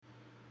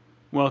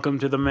Welcome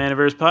to the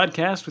Maniverse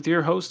Podcast with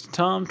your host,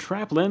 Tom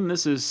Traplin.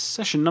 This is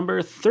session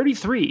number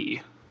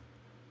 33.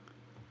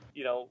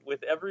 You know,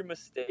 with every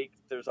mistake,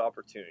 there's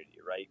opportunity,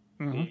 right?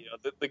 Mm-hmm. You know,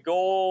 the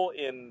goal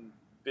in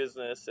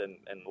business and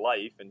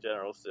life in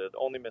general is to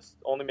only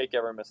make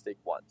every mistake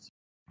once.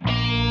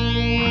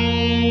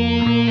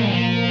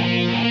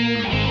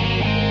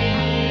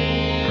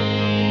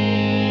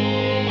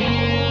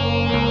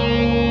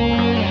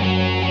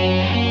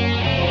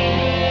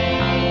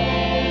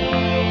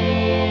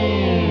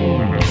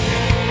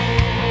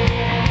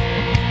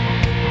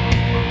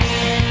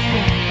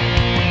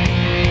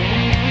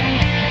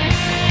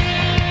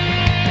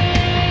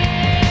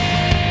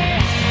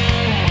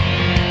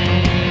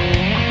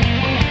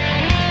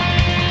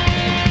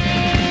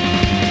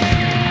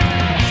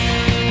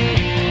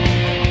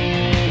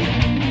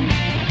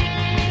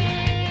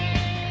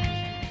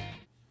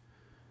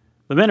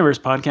 The Maniverse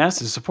Podcast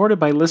is supported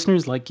by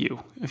listeners like you.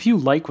 If you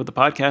like what the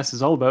podcast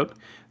is all about,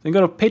 then go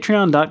to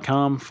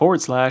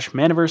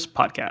patreon.com/Maniverse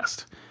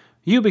Podcast.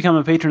 You become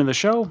a patron of the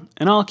show,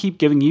 and I'll keep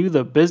giving you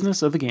the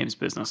business of the games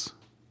business.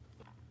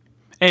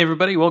 Hey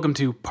everybody, welcome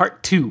to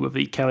part 2 of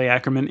the Kelly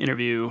Ackerman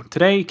interview.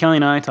 Today, Kelly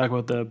and I talk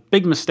about the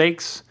big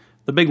mistakes,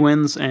 the big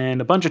wins,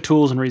 and a bunch of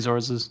tools and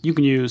resources you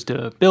can use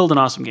to build an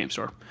awesome game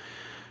store.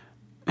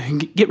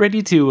 Get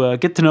ready to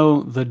get to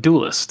know the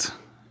duelist.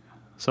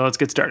 So let's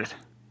get started.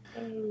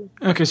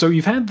 Okay, so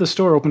you've had the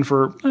store open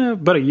for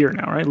about a year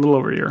now, right? A little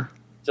over a year.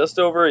 Just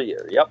over a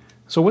year, yep.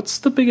 So what's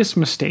the biggest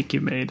mistake you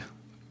made?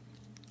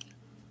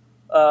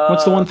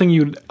 What's the one thing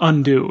you'd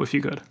undo if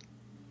you could?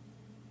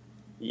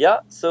 Yeah,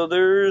 so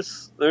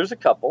there's a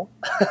couple.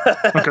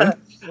 Okay.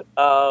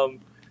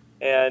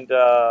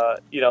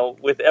 You know,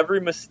 with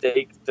every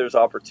mistake, there's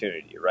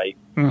opportunity, right?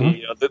 Mm-hmm.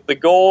 You know, the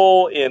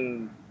goal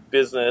in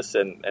business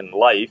and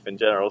life in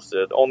general is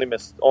to only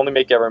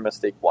make every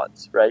mistake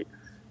once, right?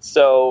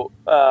 So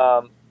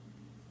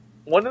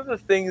one of the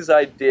things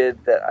I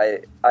did that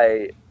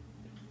I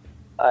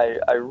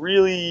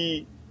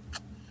really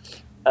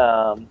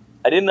I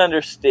didn't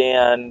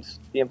understand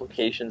the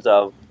implications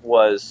of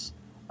was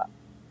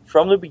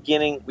from the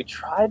beginning we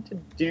tried to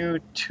do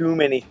too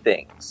many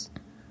things.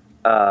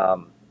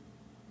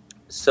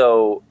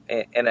 So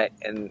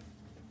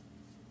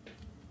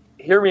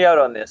hear me out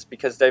on this,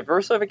 because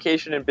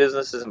diversification in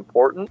business is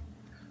important,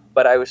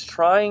 but I was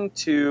trying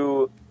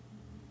to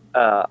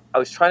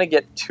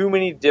get too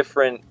many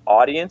different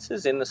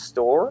audiences in the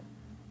store,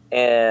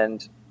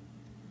 and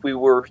we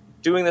were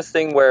doing this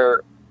thing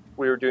where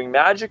we were doing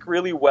Magic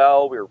really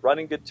well, we were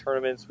running good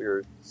tournaments, we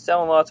were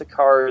selling lots of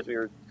cards, we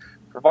were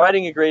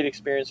providing a great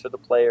experience for the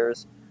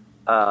players,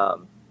 but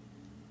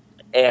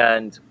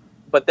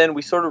then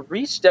we sort of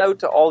reached out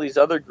to all these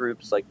other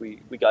groups, like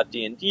we got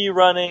D&D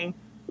running,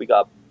 we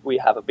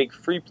have a big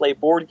free play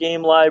board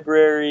game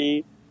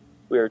library.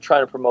 We were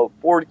trying to promote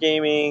board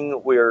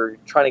gaming. We were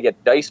trying to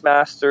get Dice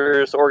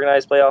Masters,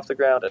 organized play off the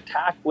ground,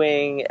 Attack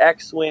Wing,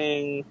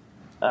 X-Wing,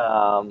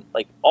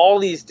 like all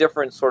these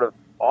different sort of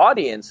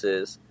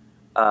audiences.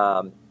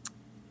 And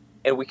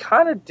we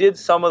kind of did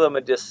some of them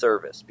a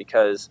disservice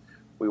because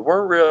we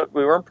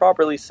weren't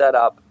properly set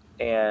up,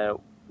 and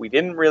I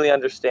didn't really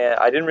understand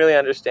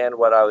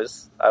what I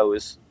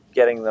was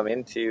getting them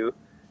into,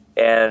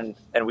 and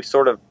we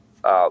sort of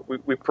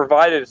we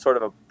provided sort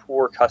of a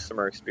poor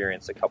customer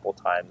experience a couple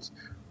times,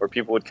 where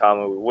people would come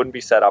and we wouldn't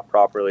be set up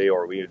properly,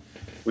 or we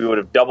would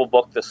have double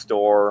booked the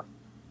store.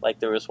 Like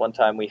there was one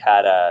time we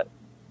had a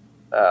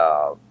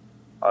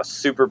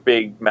super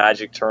big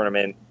Magic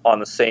tournament on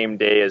the same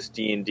day as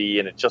D&D,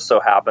 and it just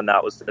so happened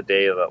that was the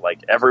day that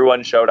like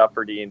everyone showed up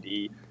for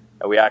D&D,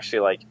 and we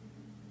actually like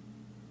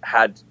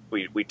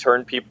we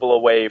turned people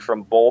away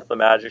from both the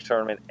Magic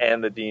tournament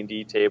and the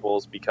D&D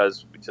tables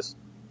because we just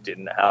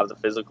didn't have the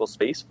physical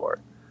space for it.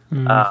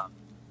 Mm.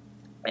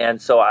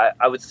 And so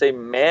I would say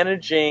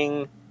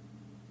managing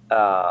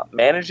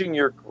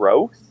your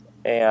growth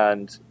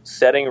and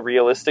setting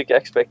realistic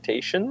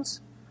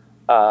expectations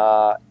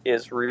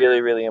is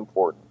really, really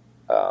important.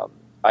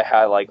 I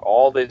had like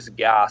all this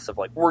gas of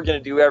like, we're going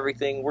to do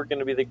everything, we're going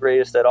to be the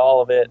greatest at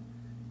all of it,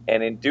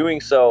 and in doing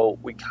so,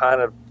 we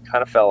kind of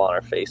fell on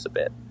our face a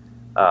bit.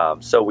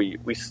 So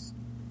once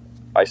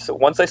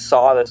I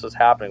saw this was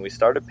happening, we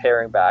started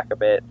paring back a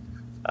bit.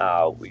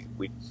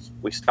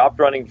 We stopped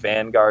running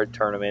Vanguard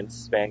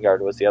tournaments.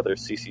 Vanguard was the other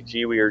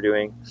CCG we were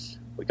doing.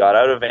 We got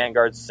out of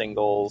Vanguard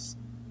singles.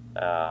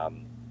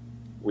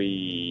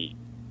 We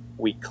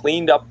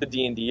cleaned up the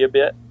D&D a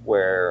bit,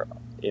 where,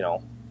 you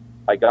know,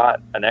 I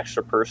got an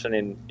extra person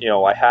in, you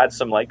know, I had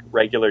some like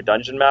regular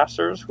dungeon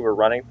masters who were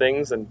running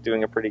things and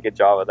doing a pretty good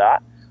job of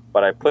that,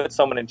 but I put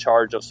someone in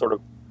charge of sort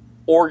of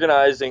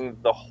organizing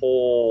the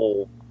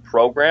whole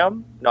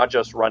program, not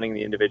just running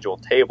the individual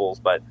tables,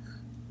 but,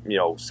 you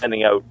know,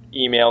 sending out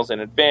emails in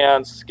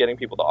advance, getting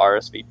people to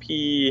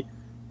RSVP,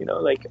 you know,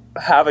 like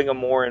having a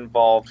more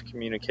involved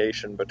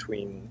communication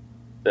between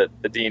the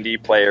D&D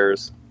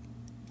players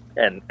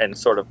and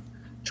sort of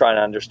trying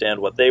to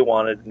understand what they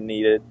wanted and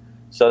needed.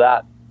 So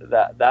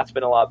that's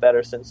been a lot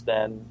better since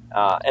then.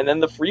 And then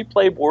the free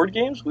play board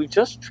games, we've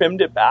just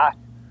trimmed it back.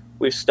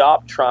 we've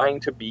stopped trying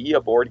to be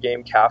a board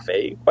game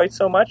cafe quite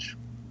so much,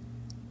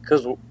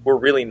 because we're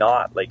really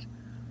not. Like,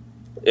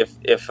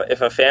 if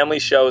a family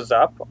shows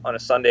up on a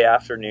Sunday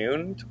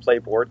afternoon to play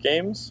board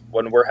games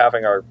when we're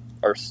having our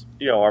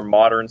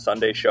modern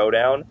Sunday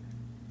showdown,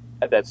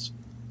 that's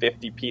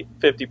 50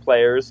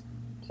 players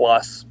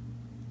plus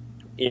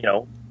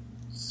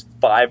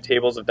 5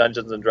 tables of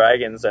Dungeons and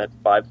Dragons at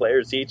 5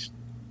 players each,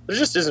 there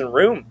just isn't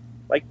room.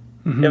 Like,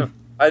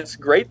 it's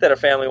great that a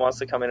family wants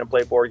to come in and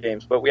play board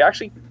games, but we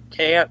actually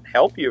can't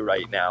help you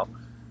right now,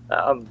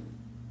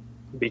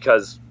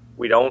 because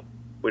we don't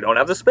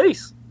have the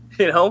space,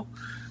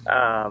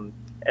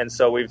 and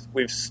so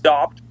we've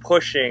stopped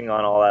pushing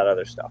on all that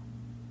other stuff.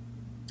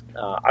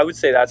 I would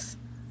say that's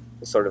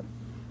sort of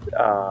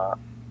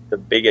the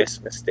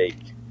biggest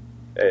mistake,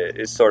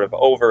 is sort of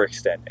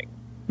overextending.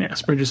 Yeah,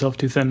 spread yourself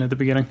too thin at the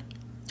beginning.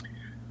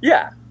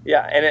 Yeah,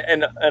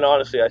 and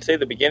honestly, I say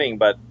the beginning,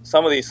 but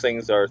some of these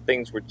things are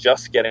things we're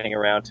just getting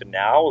around to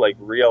now, like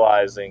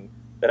realizing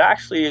that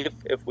actually,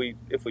 if we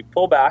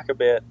pull back a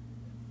bit,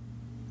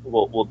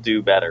 we'll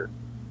do better.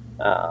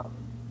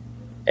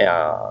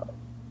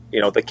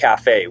 The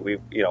cafe, we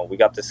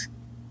got this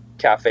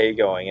cafe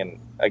going, and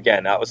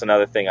again, that was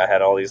another thing. I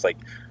had all these like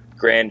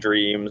grand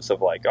dreams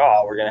of like,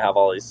 oh, we're gonna have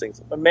all these things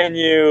on the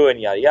menu and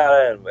yada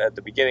yada. And at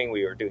the beginning,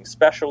 we were doing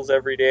specials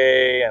every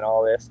day and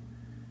all this.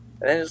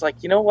 And then it's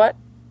like, you know what?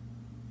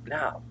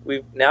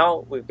 We've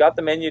got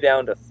the menu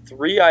down to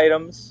 3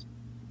 items.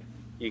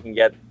 You can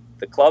get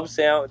the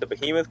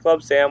Behemoth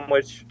Club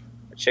sandwich,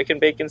 a chicken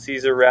bacon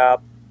Caesar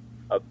wrap,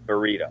 a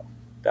burrito.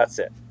 That's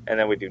it. And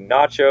then we do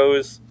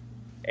nachos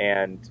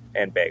and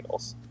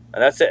bagels,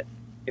 and that's it.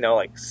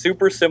 Like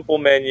super simple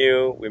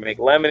menu. We make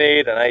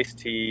lemonade and iced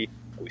tea.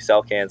 We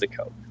sell cans of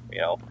Coke.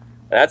 And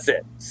that's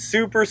it.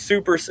 Super,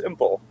 super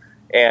simple.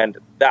 And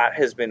that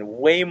has been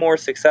way more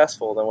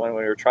successful than when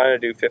we were trying to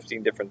do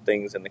 15 different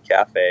things in the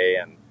cafe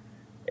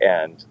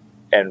and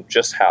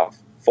just have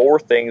 4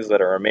 things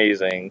that are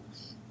amazing,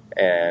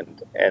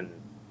 and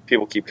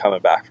people keep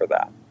coming back for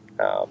that.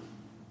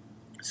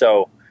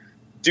 So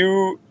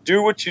do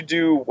what you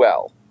do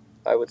well.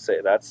 I would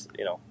say that's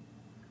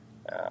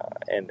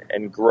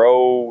and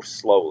grow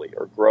slowly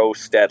or grow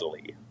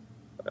steadily.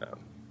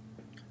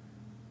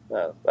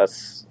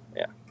 That's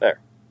there.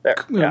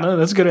 Yeah. No,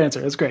 that's a good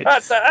answer. That's great.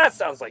 That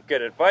sounds like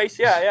good advice.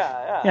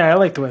 Yeah. Yeah, I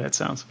like the way that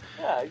sounds.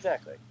 Yeah,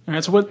 exactly. All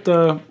right. So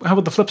how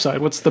about the flip side?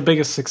 What's the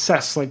biggest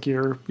success? Like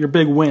your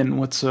big win?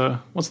 What's the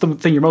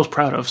thing you're most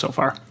proud of so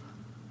far?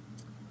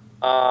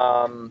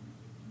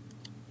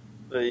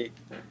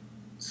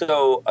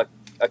 So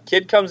a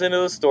kid comes into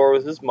the store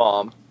with his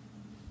mom,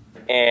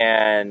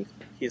 and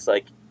he's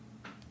like,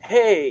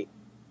 "Hey,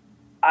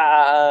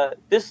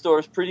 this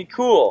store's pretty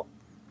cool.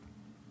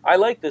 I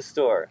like this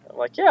store." I'm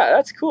like, "Yeah,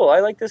 that's cool.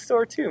 I like this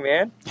store too,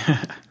 man."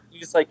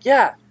 He's like,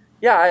 "Yeah,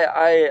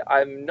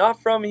 I'm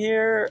not from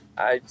here.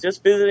 I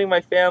just visiting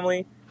my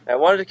family. I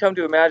wanted to come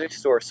to a magic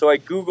store, so I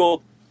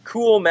Googled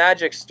cool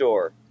magic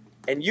store,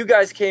 and you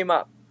guys came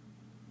up.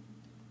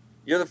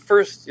 You're the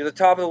first. You're the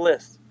top of the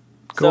list."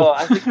 Cool. So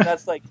I think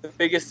that's like the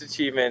biggest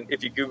achievement.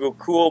 If you Google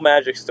cool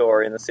magic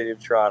store in the city of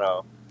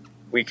Toronto,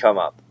 we come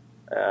up.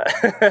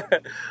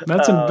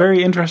 That's a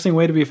very interesting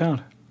way to be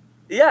found.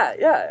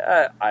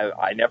 Yeah.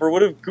 I never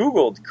would have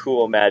Googled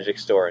cool magic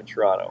store in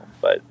Toronto,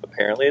 but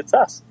apparently it's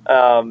us.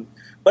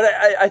 But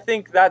I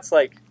think that's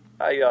like,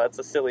 it's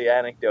a silly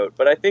anecdote,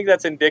 but I think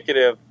that's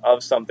indicative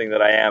of something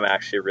that I am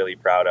actually really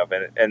proud of,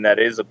 and that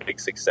is a big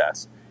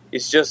success.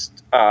 It's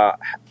just,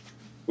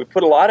 we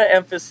put a lot of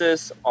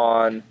emphasis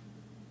on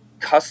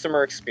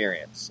customer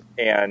experience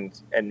and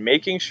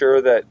making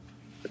sure that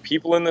the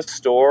people in the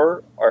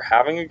store are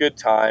having a good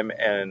time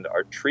and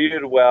are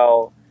treated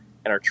well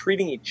and are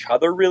treating each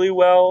other really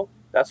well.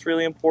 That's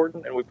really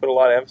important, and we put a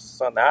lot of emphasis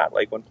on that.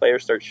 Like when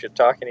players start shit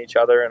talking each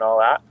other and all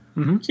that,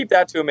 keep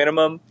that to a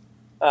minimum.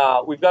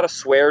 We've got a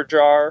swear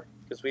jar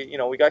because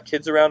we got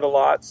kids around a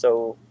lot,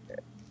 so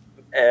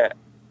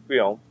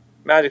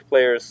Magic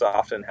players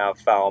often have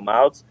foul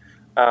mouths.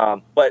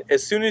 But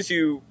as soon as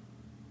you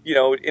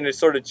in a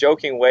sort of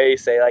joking way,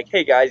 say like,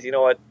 "Hey guys, you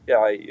know what?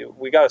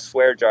 We got a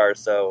swear jar,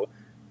 so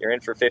you're in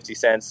for 50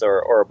 cents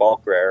or a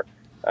bulk rare,"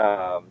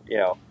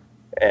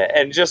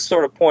 and just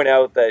sort of point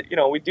out that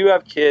we do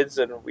have kids,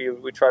 and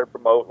we try to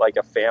promote like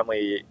a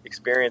family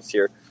experience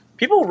here.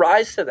 People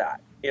rise to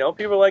that.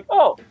 People are like,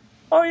 oh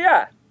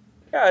yeah,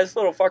 this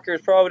little fucker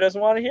probably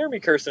doesn't want to hear me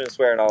cursing and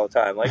swearing all the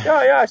time. Like,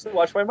 oh yeah, I should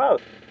watch my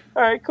mouth.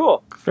 All right,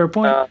 cool. Fair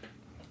point.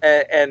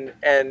 And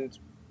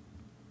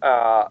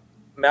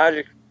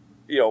Magic,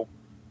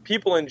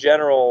 people in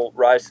general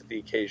rise to the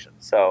occasion.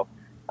 So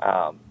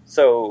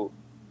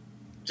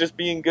just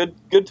being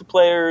good to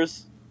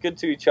players, good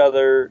to each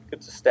other,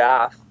 good to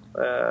staff.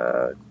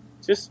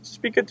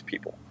 Just be good to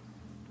people.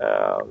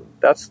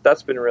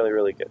 That's been really,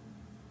 really good.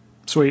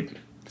 Sweet.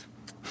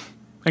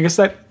 I guess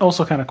that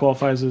also kind of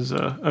qualifies as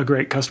a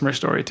great customer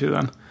story too,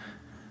 then.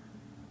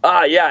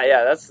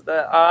 Yeah. That's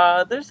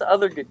there's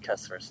other good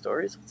customer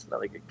stories. What's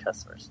another good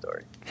customer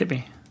story? Hit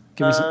me.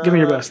 Give me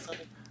your best.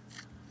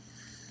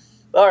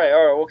 All right.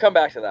 We'll come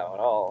back to that one.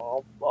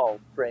 I'll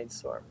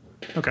brainstorm.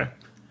 Okay.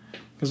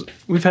 Because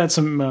we've had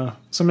some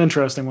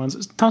interesting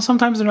ones.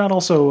 Sometimes they're not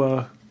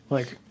also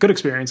like good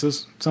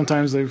experiences.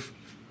 Sometimes they've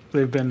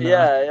been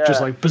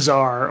just like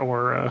bizarre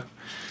or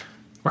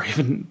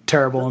even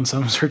terrible in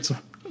some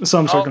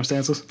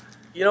circumstances.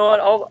 You know what?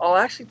 I'll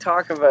actually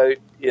talk about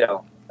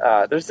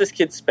there's this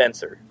kid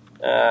Spencer,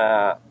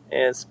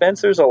 and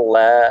Spencer's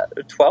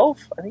 12.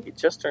 I think he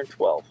just turned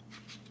 12.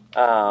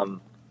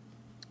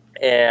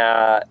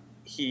 And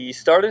he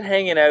started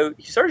hanging out.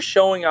 He started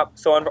showing up.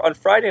 So on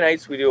Friday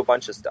nights we do a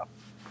bunch of stuff.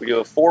 We do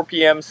a 4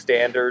 p.m.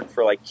 standard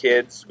for like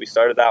kids. We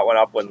started that one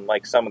up when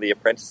like some of the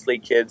Apprentice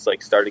League kids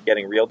like started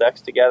getting real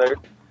decks together.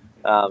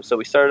 So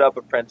we started up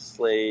Apprentice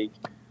League,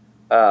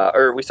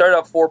 or we started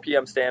up 4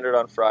 p.m. standard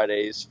on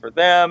Fridays for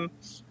them,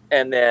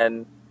 and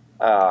then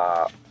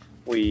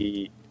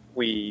we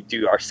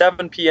do our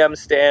 7 p.m.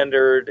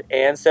 standard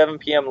and 7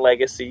 p.m.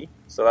 legacy.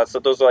 So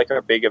those are like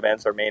our big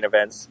events, our main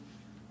events.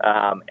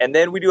 And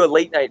then we do a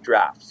late night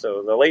draft.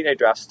 So the late night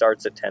draft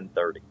starts at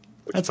 10:30.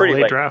 That's a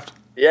late draft.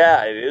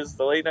 Yeah, it is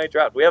the late night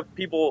draft. We have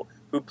people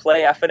who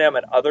play F&M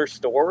at other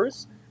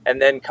stores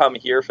and then come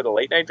here for the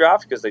late night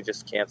draft because they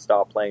just can't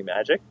stop playing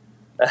Magic.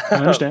 I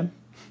understand.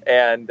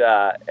 and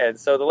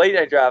so the late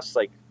night draft's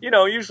like,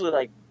 usually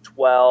like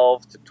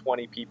 12 to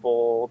 20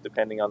 people,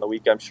 depending on the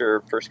week. I'm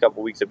sure first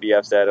couple weeks of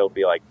BFZ it'll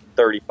be like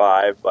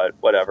 35, but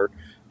whatever.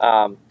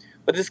 But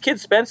this kid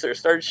Spencer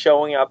started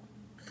showing up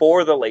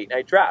for the late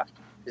night draft.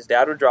 His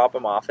dad would drop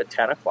him off at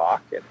 10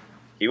 o'clock, and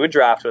he would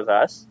draft with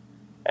us,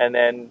 and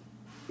then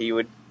he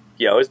would,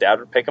 his dad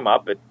would pick him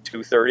up at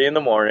 2:30 in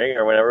the morning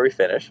or whenever we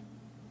finish.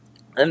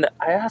 And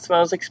I asked him, I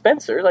was like,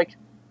 Spencer, like,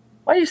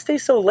 why do you stay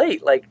so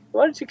late? Like,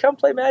 why don't you come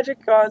play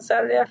Magic on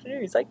Saturday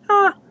afternoon? He's like,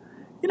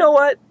 you know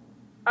what?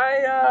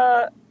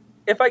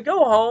 If I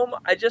go home,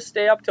 I just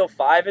stay up till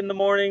 5 in the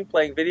morning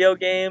playing video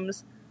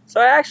games.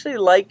 So I actually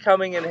like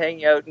coming and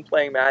hanging out and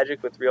playing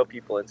Magic with real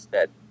people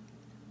instead.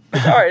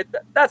 Like, all right,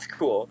 that's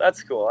cool.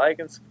 That's cool. I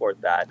can support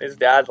that. And his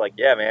dad's like,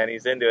 yeah, man,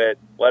 he's into it.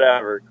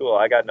 Whatever. Cool.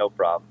 I got no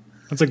problem.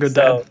 That's a good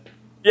dad.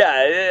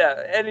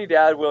 Yeah. Any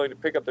dad willing to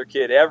pick up their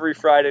kid every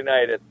Friday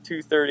night at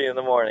 2:30 in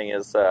the morning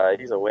he's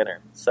a winner.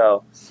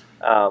 So,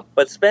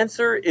 but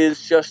Spencer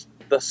is just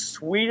the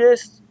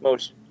sweetest,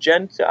 most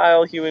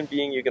gentile human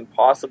being you can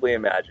possibly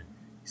imagine.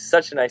 He's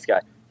such a nice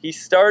guy.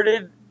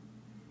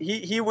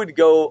 He would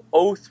go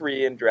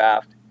 0-3 in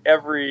draft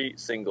every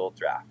single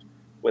draft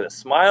with a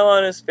smile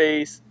on his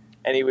face,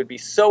 and he would be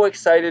so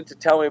excited to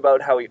tell me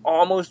about how he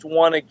almost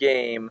won a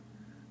game.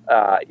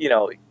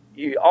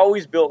 He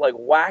always built like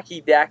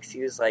wacky decks.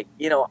 He was like,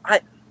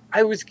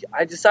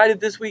 I decided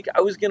this week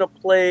I was gonna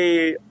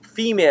play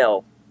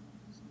female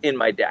in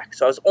my deck,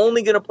 so I was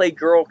only gonna play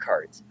girl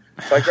cards.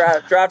 So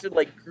I drafted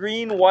like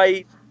green,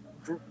 white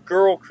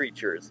girl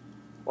creatures.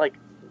 Like,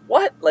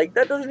 what? Like,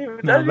 that doesn't even...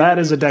 that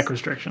is a deck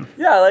restriction.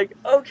 Yeah, like,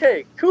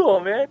 okay, cool,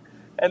 man.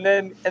 And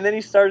then he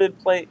started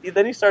playing...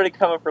 Then he started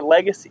coming for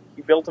Legacy.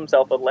 He built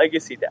himself a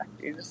Legacy deck.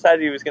 He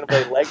decided he was going to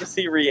play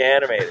Legacy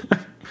Reanimated.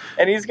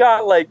 And he's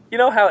got, like... You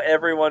know how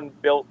everyone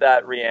built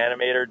that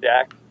Reanimator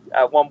deck?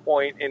 At one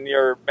point in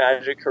your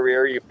Magic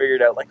career, you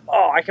figured out, like,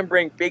 oh, I can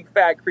bring big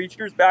fat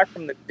creatures back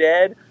from the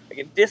dead. I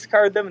can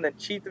discard them and then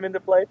cheat them into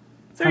play.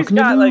 So how can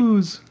you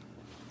lose?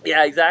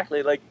 Yeah,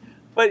 exactly. Like,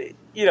 but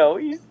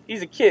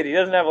he's a kid. He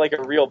doesn't have like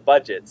a real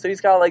budget, so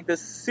he's got like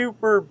this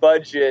super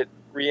budget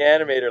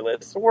Reanimator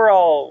list. So we're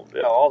all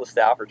the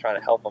staff are trying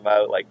to help him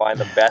out, like find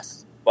the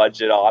best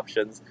budget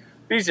options.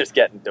 But he's just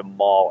getting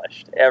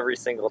demolished every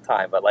single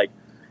time. But like,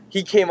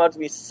 he came up to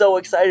me so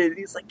excited.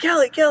 He's like,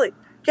 Kelly,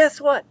 guess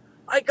what?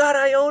 I got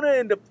Iona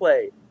into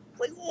play.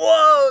 Like,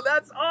 whoa,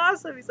 that's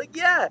awesome. He's like,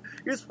 yeah,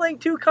 he was playing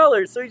 2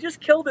 colors, so he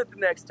just killed it the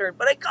next turn,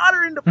 but I got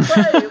her into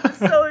play. It was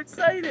so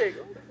exciting.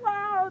 Like,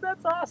 wow,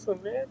 that's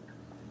awesome, man.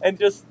 And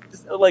just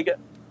like an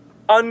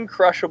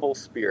uncrushable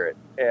spirit.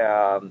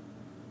 I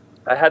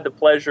had the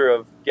pleasure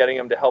of getting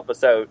him to help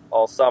us out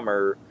all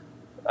summer.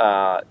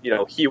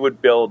 He would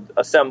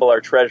assemble our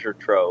treasure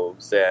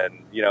troves,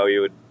 and he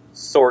would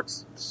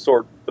sort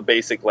the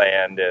basic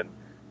land and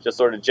just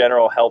sort of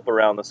general help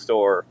around the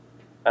store.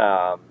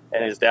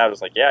 And his dad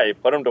was like, yeah, you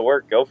put him to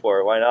work, go for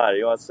it. Why not?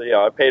 He wants to,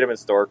 I paid him his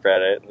store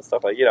credit and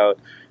stuff like,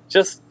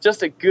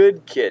 just a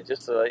good kid.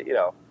 Just,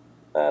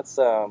 that's,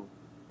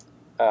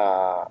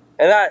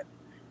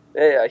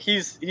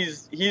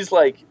 he's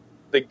like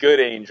the good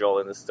angel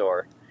in the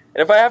store.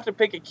 And if I have to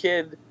pick a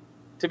kid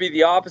to be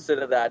the opposite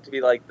of that, to be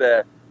like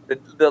the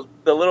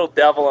little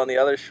devil on the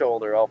other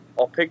shoulder,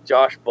 I'll pick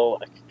Josh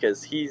Bullock,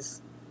 because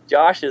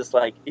Josh is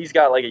like, he's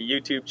got like a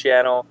YouTube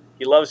channel.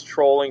 He loves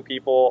trolling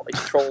people. He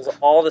trolls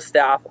all the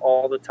staff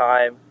all the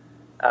time.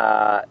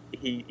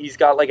 He's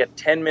got like a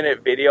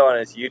 10-minute video on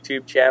his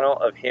YouTube channel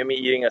of him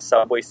eating a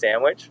Subway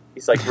sandwich.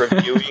 He's like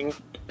reviewing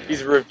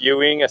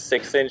a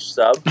 6-inch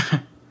sub.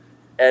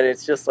 And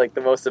it's just like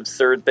the most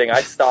absurd thing.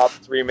 I stopped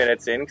 3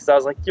 minutes in because I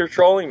was like, you're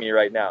trolling me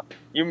right now.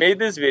 You made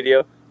this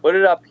video, put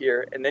it up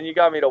here, and then you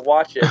got me to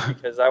watch it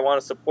because I want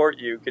to support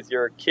you because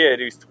you're a kid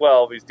who's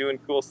 12, who's doing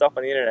cool stuff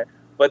on the internet.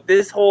 but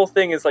this whole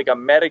thing is like a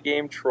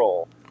metagame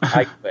troll.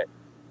 I quit.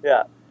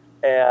 Yeah.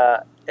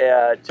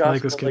 Josh I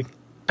like this kid.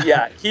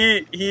 yeah,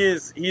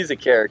 he's a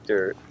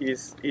character.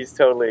 He's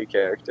totally a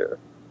character.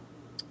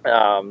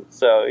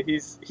 So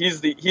he's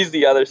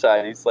the other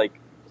side. He's like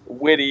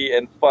witty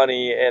and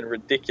funny and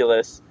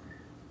ridiculous.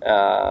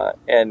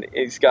 And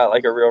he's got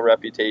like a real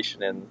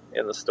reputation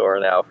in the store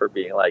now for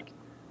being like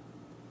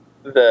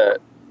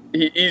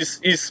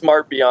he's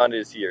smart beyond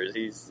his years.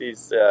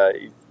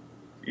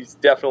 He's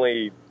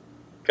definitely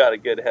got a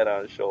good head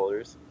on his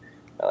shoulders.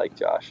 I like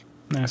Josh.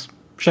 Nice.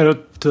 Shout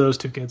out to those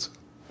two kids.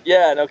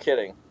 Yeah, no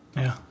kidding.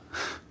 Yeah.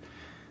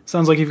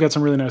 Sounds like you've got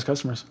some really nice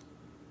customers.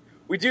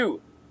 We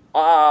do.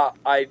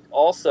 I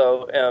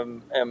also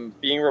am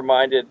being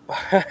reminded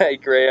by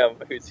Graham,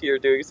 who's here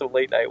doing some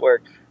late night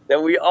work,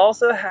 that we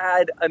also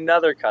had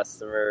another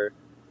customer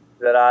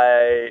that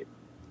I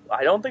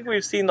don't think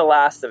we've seen the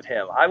last of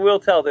him. I will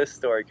tell this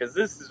story because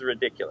this is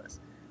ridiculous.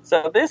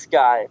 So this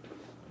guy,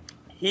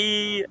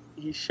 he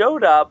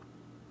showed up,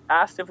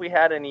 asked if we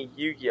had any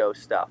Yu-Gi-Oh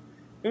stuff.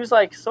 He was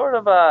like sort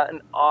of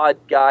an odd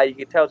guy. You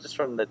could tell just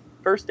from the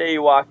first day he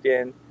walked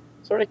in,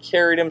 sort of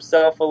carried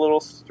himself a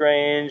little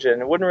strange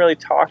and wouldn't really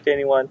talk to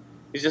anyone.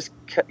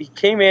 He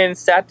came in,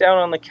 sat down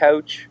on the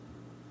couch,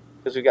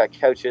 because we got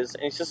couches,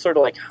 and he's just sort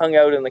of like hung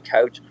out on the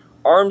couch,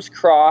 arms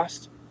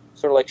crossed,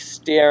 sort of like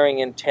staring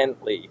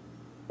intently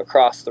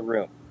across the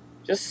room.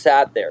 Just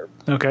sat there.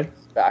 Okay.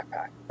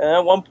 Backpack. And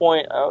at one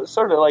point, I was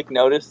sort of like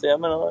noticed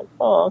him, and I'm like,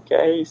 oh,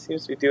 okay, he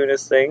seems to be doing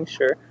his thing,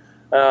 sure.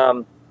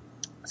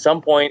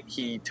 Some point,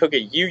 he took a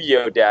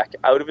Yu-Gi-Oh deck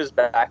out of his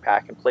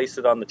backpack and placed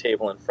it on the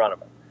table in front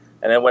of him,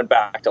 and then went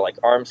back to like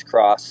arms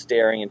crossed,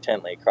 staring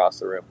intently across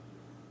the room.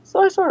 So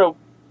I sort of,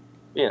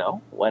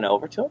 went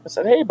over to him and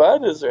said, hey,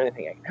 bud, is there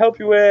anything I can help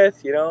you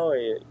with? Are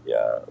you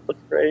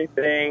looking for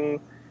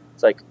anything?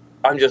 It's like,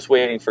 I'm just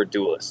waiting for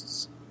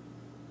duelists.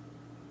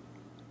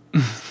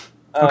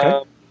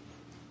 Okay.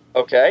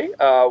 Okay.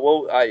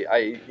 Well,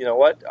 I you know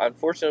what?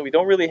 Unfortunately, we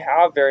don't really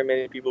have very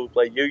many people who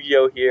play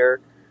Yu-Gi-Oh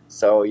here.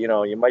 So,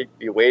 you might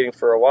be waiting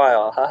for a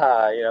while.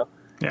 Haha, Yeah.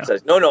 He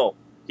says, no,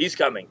 he's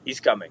coming.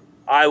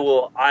 I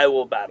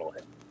will battle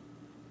him.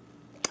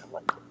 I'm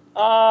like,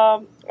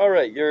 all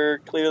right, you're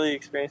clearly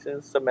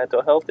experiencing some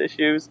mental health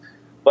issues,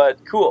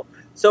 but cool.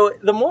 So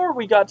the more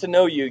we got to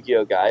know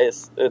Yu-Gi-Oh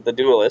guys, the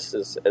duelist,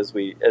 as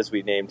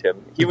we named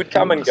him, he would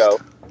come and go,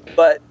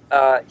 but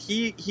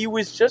he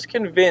was just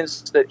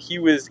convinced that he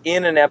was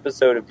in an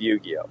episode of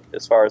Yu-Gi-Oh,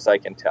 as far as I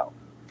can tell.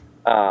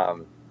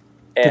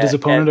 Did his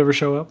opponent ever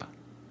show up?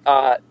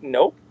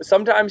 Nope.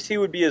 Sometimes he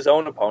would be his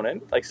own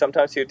opponent. Like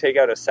sometimes he would take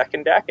out a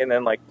second deck and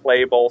then like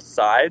play both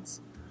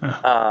sides.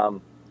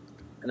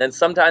 And then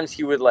sometimes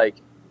he would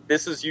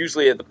this is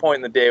usually at the point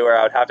in the day where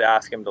I would have to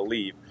ask him to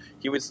leave.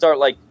 He would start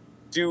like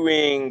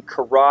doing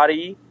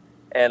karate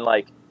and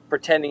like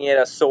pretending he had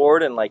a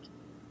sword and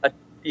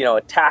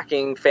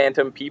attacking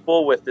phantom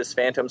people with this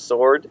phantom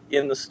sword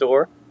in the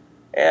store.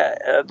 And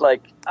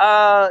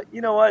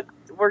you know what?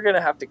 We're going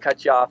to have to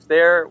cut you off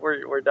there.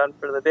 We're done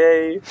for the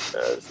day.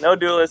 There's no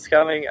duelists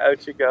coming.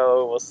 Out you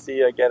go. We'll see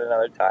you again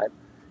another time.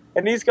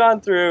 And he's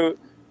gone through,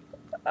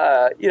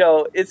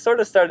 it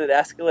sort of started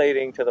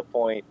escalating to the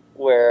point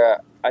where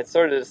I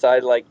sort of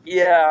decided,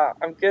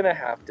 I'm going to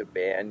have to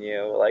ban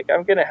you.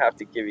 I'm going to have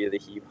to give you the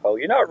heave-ho.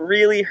 You're not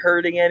really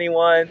hurting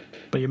anyone.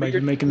 But you might be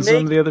making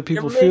some of the other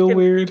people feel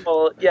weird.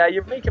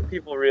 You're making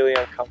people really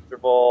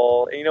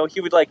uncomfortable. And,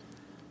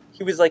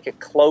 he was like a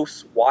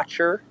close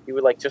watcher. He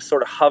would just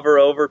sort of hover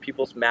over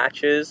people's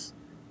matches.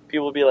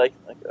 People would be like,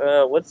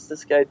 what's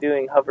this guy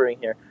doing hovering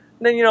here?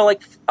 And then,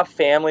 a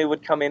family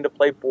would come in to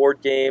play board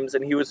games,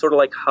 and he would sort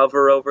of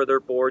hover over their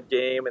board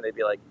game, and they'd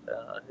be like,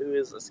 who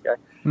is this guy?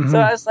 Mm-hmm. So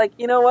I was like,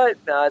 you know what?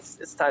 No,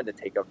 it's time to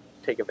take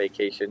a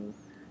vacation.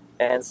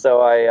 And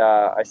so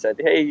I said,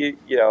 hey,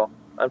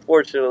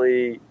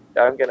 unfortunately,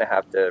 I'm going to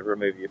have to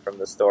remove you from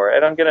the store,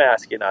 and I'm going to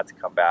ask you not to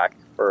come back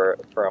for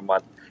a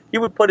month. He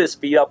would put his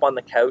feet up on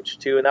the couch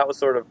too, and that was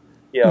sort of,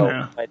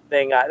 my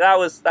thing. That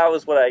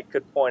was what I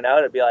could point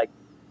out. I'd be like,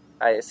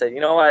 I said,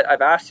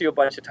 I've asked you a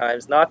bunch of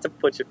times not to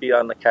put your feet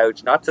on the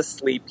couch, not to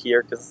sleep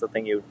here, because it's the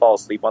thing, you would fall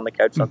asleep on the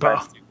couch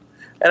sometimes too.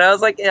 And I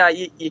was like, yeah,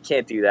 you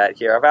can't do that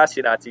here. I've asked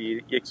you not to.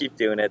 You keep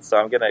doing it, so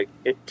I'm gonna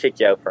kick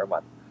you out for a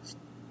month.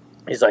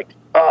 He's like,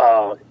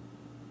 oh,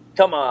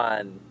 come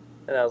on.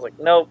 And I was like,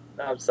 nope,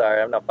 I'm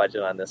sorry, I'm not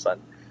budging on this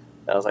one.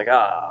 And I was like,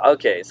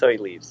 okay, so he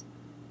leaves.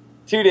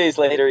 2 days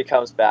later, he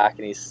comes back,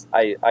 and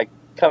I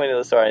come into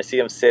the store, and I see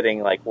him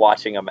sitting,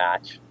 watching a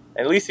match.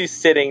 And at least he's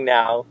sitting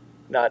now,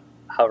 not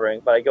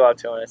hovering. But I go up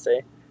to him, and I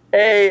say,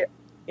 hey,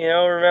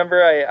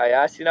 remember I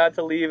asked you not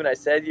to leave, and I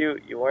said you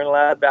weren't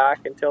allowed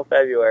back until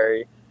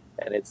February,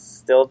 and it's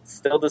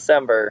still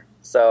December.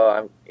 So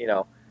I'm,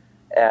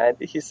 and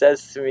he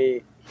says to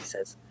me,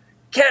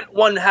 can't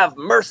one have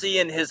mercy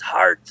in his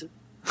heart?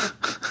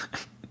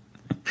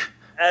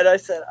 And I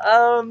said,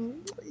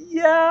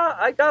 yeah,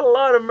 I got a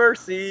lot of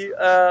mercy,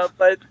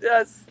 but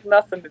that's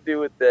nothing to do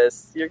with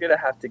this. You're going to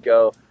have to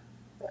go.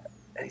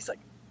 And he's like,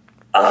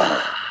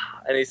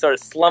 and he sort of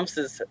slumps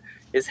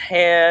his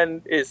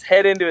head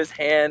into his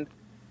hand,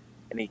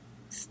 and he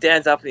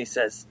stands up and he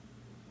says,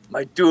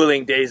 "My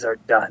dueling days are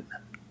done."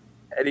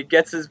 And he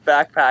gets his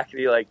backpack and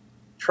he like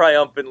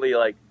triumphantly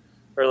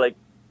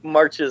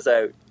marches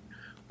out.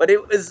 But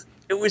it was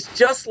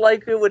just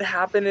like it would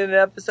happen in an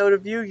episode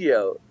of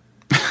Yu-Gi-Oh!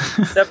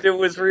 Except it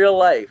was real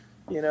life,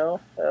 you know?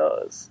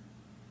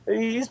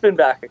 He's been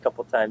back a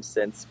couple times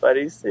since, but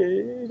he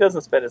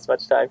doesn't spend as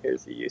much time here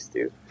as he used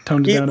to.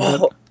 Toned it down a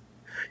bit.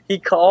 He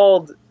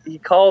called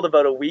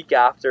about a week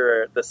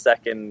after the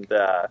second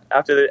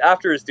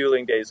after his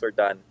dueling days were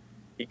done.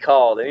 He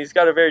called, and he's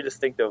got a very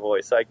distinctive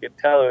voice, so I could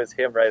tell it was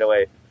him right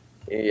away.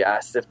 He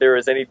asked if there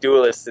was any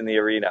duelists in the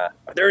arena.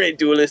 Are there any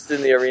duelists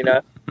in the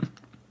arena?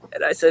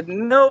 And I said,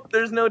 nope,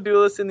 there's no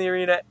duelists in the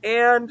arena.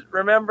 And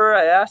remember,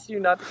 I asked you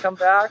not to come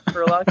back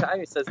for a long time.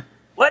 He says,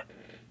 what?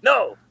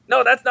 No,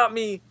 that's not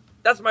me.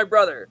 That's my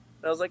brother.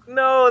 And I was like,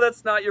 no,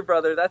 that's not your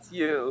brother. That's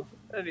you.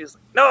 And he's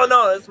like,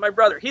 no, that's my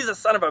brother. He's a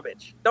son of a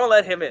bitch. Don't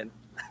let him in.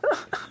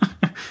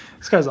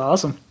 This guy's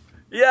awesome.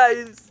 Yeah,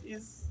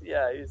 he's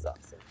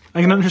awesome.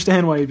 I can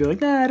understand why you'd be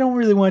like, nah, I don't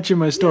really want you in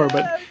my store,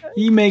 but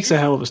he makes a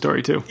hell of a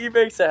story, too. He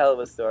makes a hell of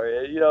a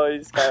story. You know,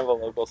 he's kind of a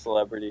local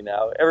celebrity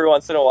now. Every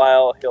once in a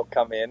while, he'll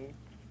come in.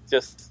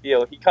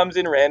 He comes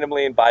in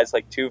randomly and buys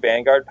like 2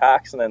 Vanguard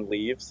packs and then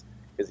leaves.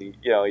 Because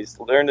he's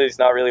learned that he's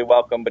not really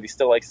welcome, but he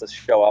still likes to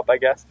show up, I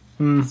guess.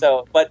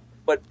 So, but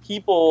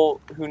people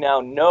who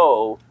now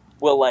know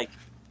will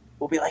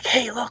be like,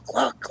 hey,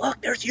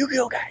 look, there's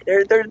Yu-Gi-Oh guy.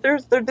 There's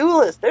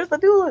duelist. There's the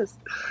duelist.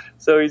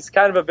 So he's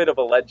kind of a bit of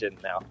a legend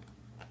now.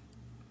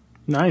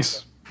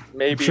 Nice.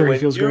 Maybe I'm sure he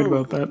feels great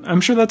about that. I'm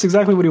sure that's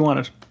exactly what he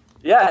wanted.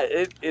 Yeah,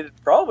 it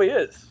probably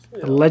is.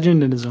 A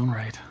legend in his own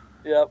right.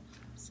 Yep.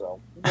 So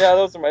yeah,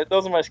 those are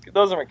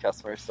my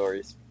customer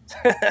stories.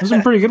 Those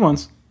are pretty good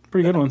ones.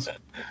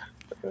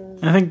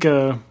 I think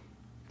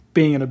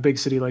being in a big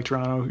city like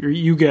Toronto,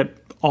 you get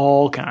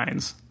all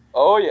kinds.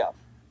 Oh yeah.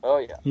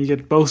 You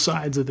get both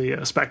sides of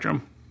the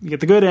spectrum. You get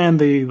the good and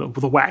the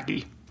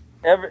wacky.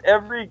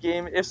 Every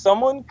game, if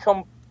someone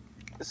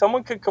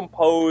could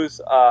compose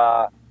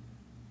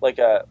like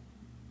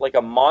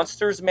a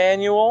monsters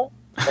manual,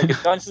 like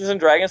a Dungeons and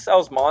Dragons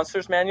style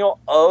monsters manual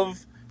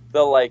of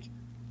the like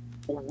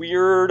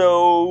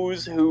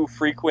weirdos who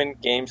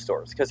frequent game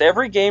stores, because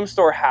every game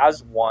store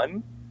has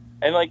one,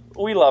 and like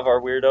we love our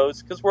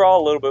weirdos because we're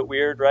all a little bit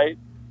weird, right?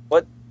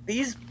 But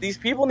these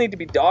people need to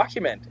be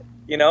documented.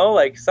 You know,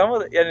 like some of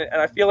the, and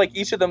I feel like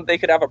each of them, they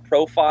could have a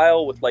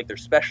profile with like their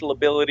special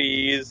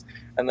abilities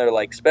and their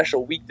like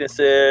special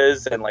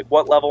weaknesses and like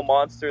what level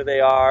monster they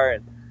are.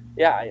 And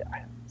yeah,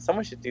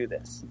 someone should do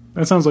this.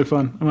 That sounds like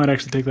fun. I might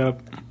actually take that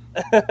up.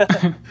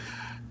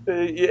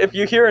 If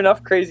you hear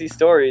enough crazy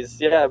stories,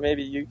 yeah,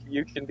 maybe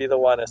you can be the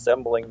one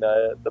assembling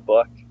the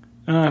book.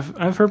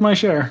 I've heard my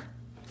share.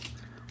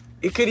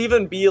 It could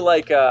even be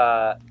like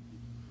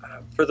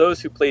for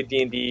those who played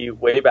D&D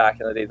way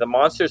back in the day, the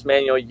Monsters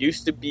Manual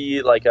used to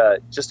be like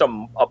just a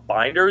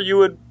binder you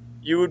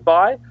would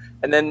buy,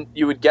 and then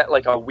you would get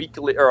like a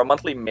weekly or a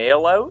monthly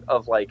mail out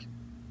of like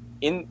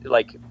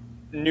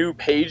new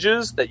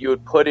pages that you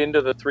would put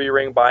into the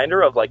 3-ring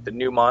binder of like the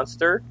new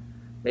monster.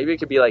 Maybe it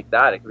could be like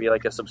that. It could be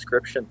like a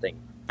subscription thing.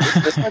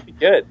 This might be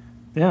good.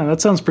 Yeah,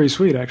 that sounds pretty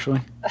sweet,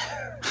 actually.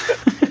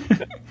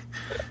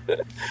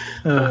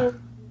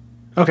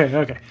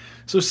 Okay.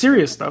 So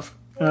serious stuff.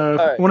 Right.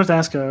 I wanted to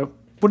ask,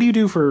 what do you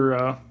do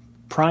for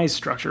prize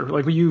structure?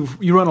 Like you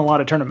run a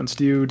lot of tournaments.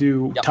 Do you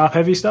do top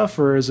heavy stuff,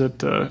 or is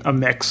it a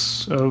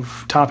mix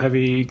of top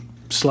heavy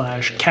 /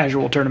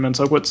 casual tournaments?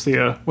 Like what's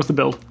the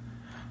build?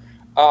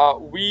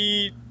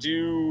 We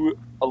do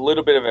a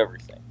little bit of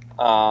everything.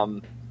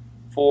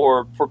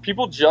 For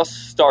people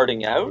just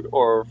starting out,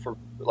 or for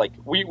like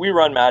we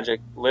run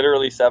Magic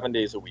literally 7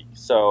 days a week.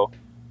 So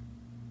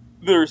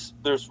there's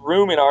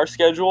room in our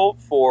schedule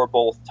for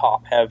both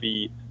top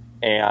heavy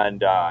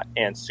and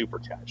super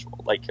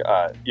casual. Like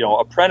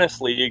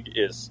Apprentice League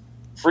is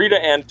free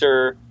to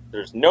enter.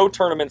 There's no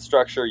tournament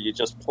structure. You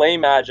just play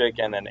Magic,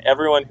 and then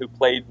everyone who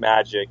played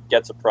Magic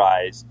gets a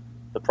prize.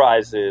 The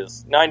prize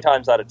is 9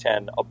 times out of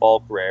 10 a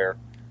bulk rare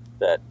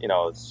that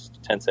it's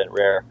 10-cent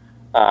rare.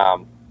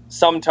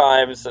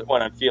 Sometimes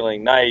when I'm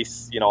feeling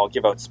nice, I'll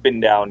give out spin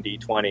down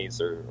D20s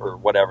or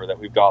whatever that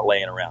we've got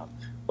laying around.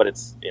 But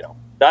it's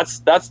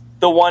that's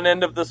the one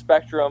end of the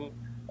spectrum.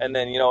 And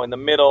then, in the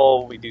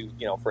middle, we do,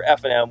 for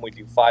F&M, we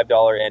do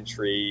 $5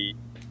 entry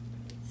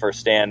for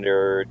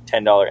standard,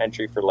 $10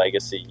 entry for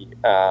legacy.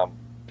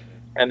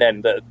 And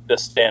then the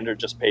standard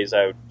just pays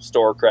out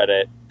store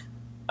credit.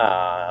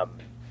 One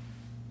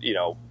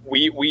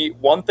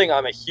thing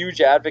I'm a huge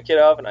advocate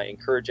of, and I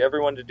encourage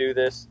everyone to do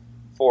this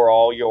for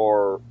all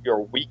your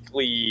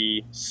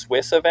weekly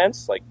Swiss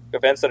events, like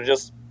events that are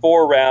just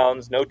 4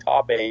 rounds, no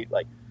top 8,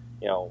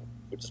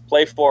 we just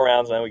play 4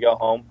 rounds and then we go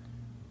home.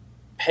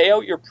 Pay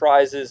out your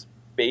prizes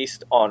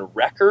based on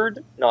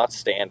record, not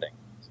standing.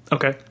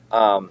 Okay.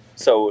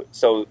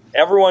 So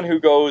everyone who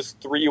goes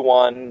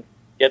 3-1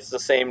 gets the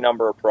same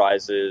number of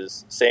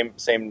prizes, same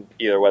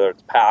either whether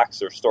it's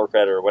packs or store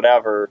credit or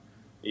whatever.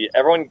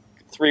 Everyone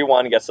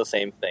 3-1 gets the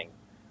same thing.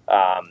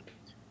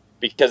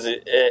 Because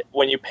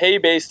when you pay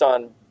based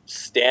on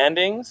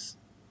standings,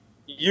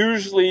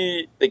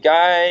 usually the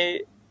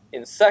guy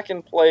in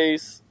second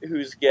place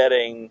who's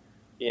getting,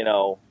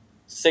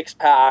 6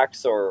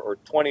 packs or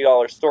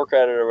 $20 store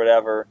credit or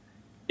whatever,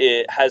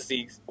 it has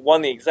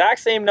won the exact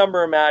same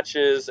number of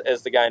matches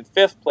as the guy in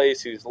fifth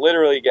place who's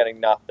literally getting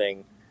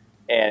nothing,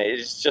 and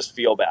it's just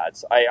feel bad.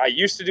 So I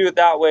used to do it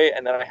that way,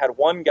 and then I had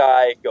one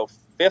guy go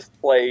fifth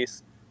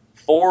place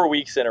 4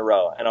 weeks in a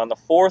row, and on the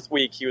fourth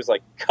week he was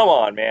like, "Come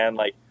on, man!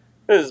 Like,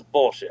 this is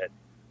bullshit.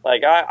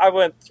 Like, I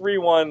went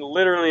 3-1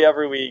 literally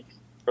every week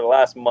for the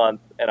last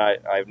month, and I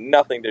have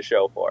nothing to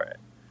show for it."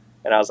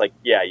 And I was like,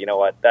 "Yeah, you know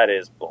what? That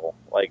is bull.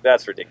 Like,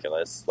 that's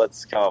ridiculous.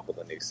 Let's come up with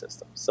a new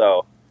system."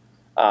 So,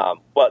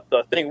 but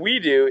the thing we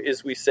do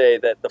is we say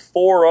that the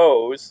 4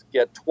 O's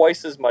get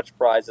twice as much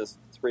prize as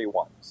 3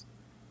 1s.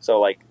 So,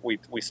 like, we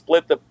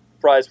split the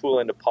prize pool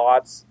into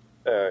pots,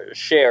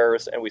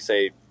 shares, and we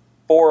say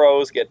 4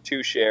 O's get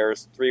 2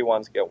 shares, 3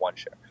 1s get 1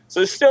 share. So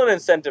there's still an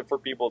incentive for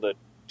people to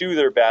do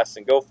their best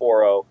and go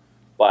 4-0,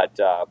 but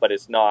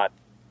it's not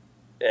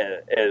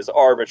as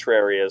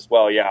arbitrary as,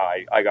 well,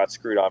 yeah, I got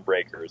screwed on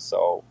breakers,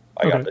 so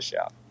I got the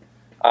shaft.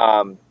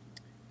 And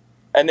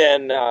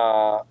then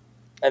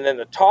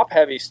the top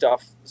heavy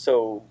stuff.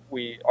 So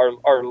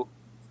our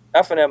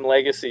F&M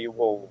Legacy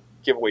will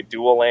give away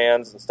dual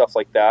lands and stuff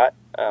like that,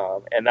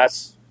 and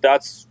that's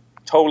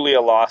totally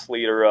a loss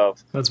leader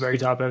of. That's very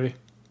top heavy.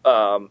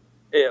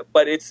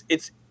 But it's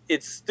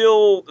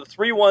still, the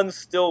 3 1s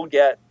still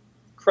get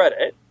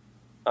credit.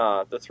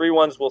 The 3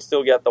 1s will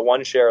still get the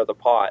 1 share of the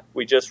pot.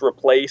 We just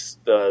replace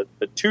the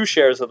 2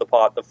 shares of the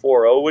pot the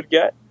 4-0 would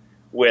get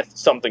with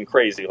something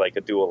crazy like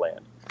a dual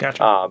land.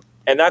 Gotcha.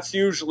 And that's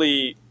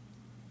usually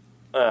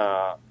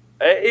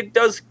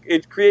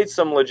it creates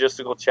some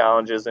logistical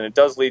challenges, and it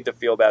does lead to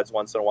feel bads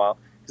once in a while,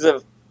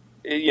 because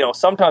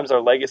sometimes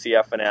our legacy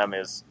F&M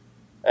is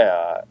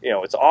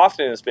it's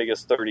often as big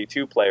as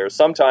 32 players,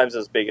 sometimes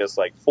as big as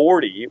like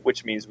 40,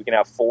 which means we can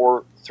have 2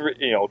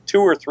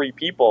 or 3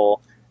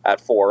 people at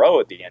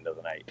 4-0 at the end of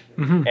the night.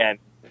 Mm-hmm.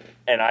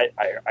 And I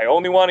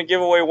only want to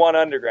give away 1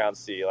 underground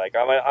C. Like,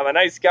 I'm a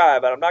nice guy,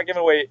 but I'm not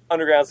giving away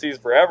underground Cs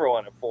for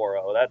everyone at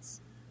 4-0.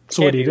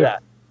 So what do you do?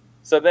 That.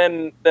 So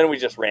then we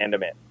just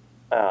random it,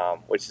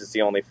 which is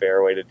the only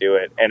fair way to do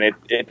it. And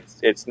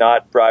it's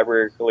not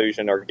bribery or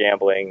collusion or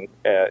gambling.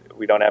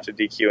 We don't have to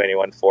DQ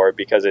anyone for it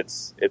because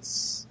it's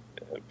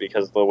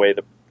because of the way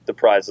the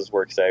prizes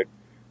works out.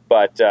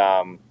 But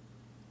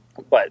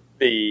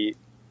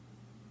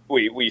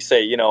we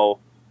say,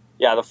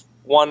 the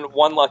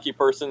one lucky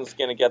person's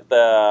gonna get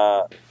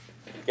the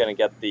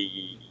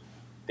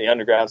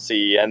underground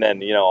C, and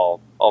then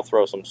I'll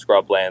throw some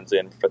scrub lands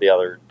in for the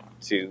other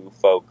 2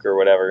 folk or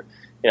whatever,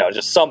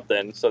 just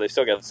something, so they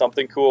still get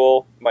something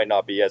cool. Might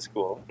not be as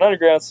cool as an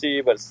underground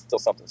C, but it's still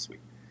something sweet.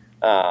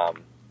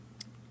 And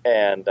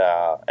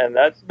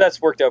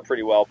that's worked out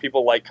pretty well.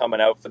 People like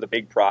coming out for the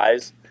big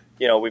prize.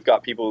 We've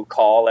got people who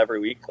call every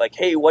week like,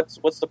 "Hey,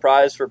 what's the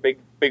prize for big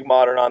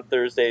Modern on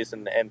Thursdays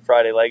and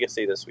Friday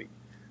Legacy this week?"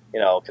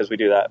 Because we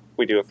do that.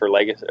 We do it for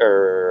Legacy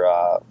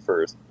or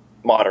for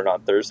Modern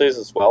on Thursdays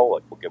as well.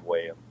 Like, we'll give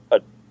away a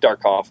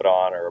Dark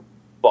Confidant or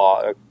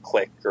a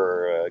Click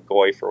or a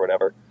Goyf or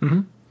whatever.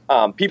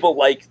 Mm-hmm. People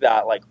like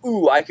that. Like,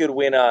 ooh, I could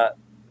win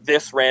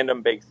this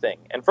random big thing.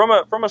 And from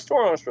a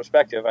store owner's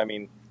perspective, I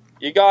mean,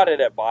 you got it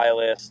at buy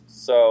list,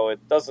 so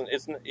it doesn't.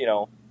 It's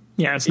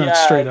Yeah, it's not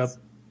straight up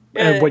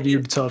what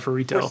you'd sell for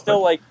retail. We're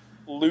still like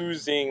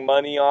losing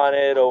money on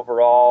it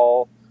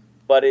overall,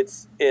 but it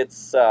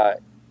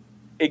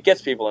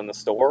gets people in the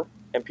store,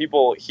 and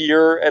people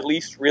here at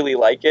least really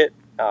like it.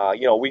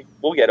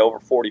 We'll get over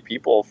 40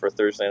 people for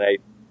Thursday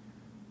night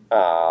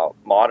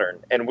Modern,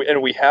 and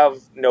we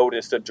have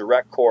noticed a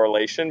direct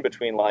correlation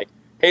between, like,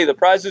 hey, the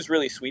prize is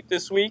really sweet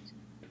this week,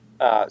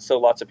 so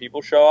lots of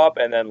people show up,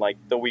 and then like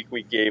the week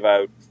we gave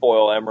out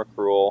foil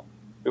Emrakul,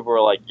 people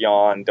were like,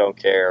 yawn, don't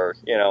care,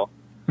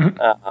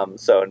 Mm-hmm.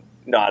 So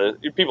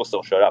people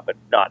still showed up, but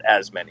not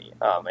as many.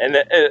 And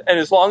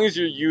as long as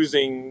you're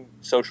using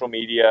social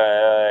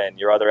media and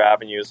your other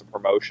avenues of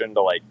promotion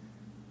to like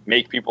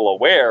make people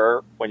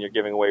aware when you're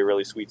giving away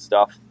really sweet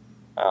stuff,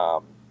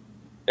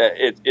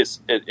 it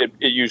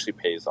usually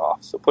pays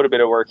off. So put a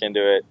bit of work into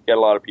it, get a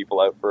lot of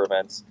people out for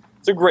events.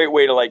 It's a great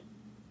way to like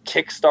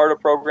kickstart a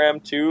program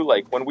too.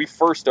 Like, when we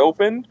first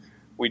opened,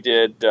 we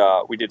did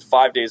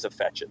 5 days of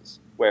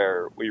fetches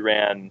where we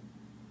ran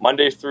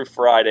Monday through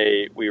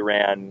Friday. We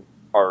ran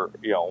our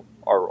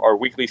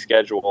weekly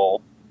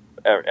schedule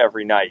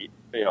every night.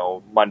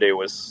 Monday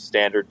was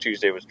standard,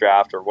 Tuesday was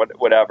draft, or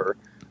whatever.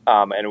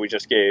 And we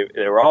just they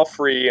were all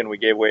free, and we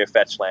gave away a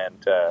fetch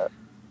land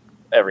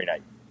every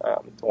night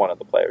to one of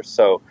the players.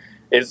 So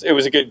it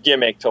was a good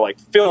gimmick to like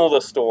fill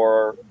the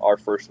store our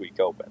first week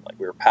open. Like,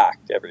 we were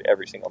packed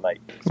every single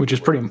night, which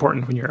is pretty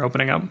important when you're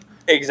opening up.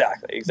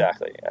 Exactly.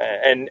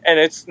 And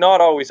it's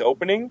not always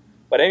opening.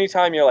 But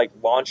anytime you're like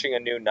launching a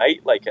new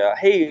night, like,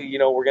 hey,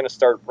 we're going to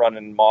start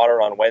running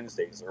Modern on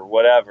Wednesdays or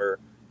whatever.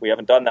 We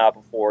haven't done that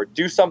before.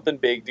 Do something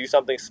big, do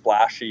something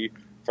splashy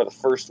for the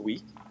first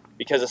week,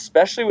 because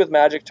especially with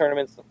Magic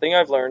tournaments, the thing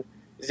I've learned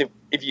is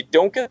if you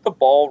don't get the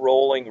ball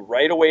rolling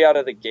right away out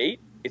of the gate,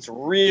 it's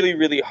really,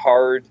 really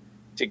hard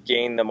to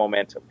gain the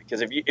momentum.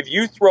 Because if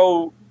you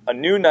throw a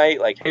new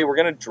night, like, hey, we're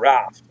going to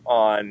draft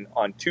on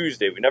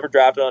Tuesday. We never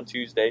drafted on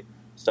Tuesday,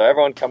 so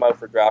everyone come out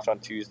for draft on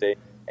Tuesday.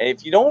 And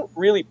if you don't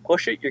really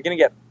push it, you're going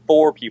to get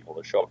 4 people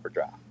to show up for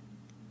draft.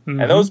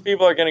 Mm-hmm. And those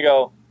people are going to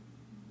go,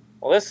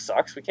 well, this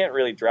sucks. We can't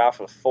really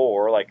draft with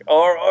 4. Like,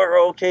 or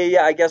okay,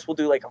 yeah, I guess we'll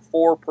do like a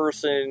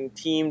 4-person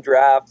team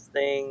draft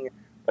thing,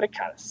 but it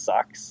kind of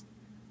sucks.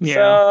 Yeah.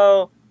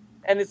 So,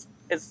 and it's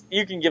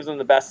you can give them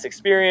the best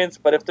experience,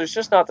 but if there's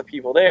just not the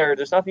people there,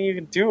 there's nothing you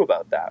can do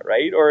about that,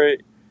 right? Or,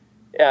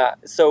 yeah,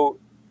 so,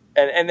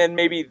 and then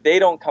maybe they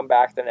don't come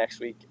back the next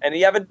week, and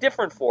you have a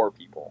different 4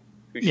 people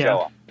who show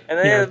up. And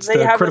then it's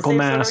the critical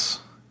mass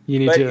you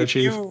need to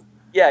achieve.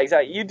 Yeah,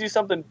 exactly. You do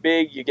something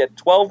big, you get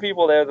 12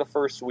 people there the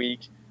first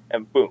week,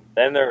 and boom,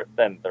 then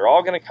they're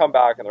all going to come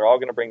back, and they're all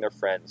going to bring their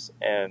friends,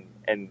 and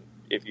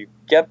if you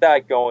get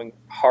that going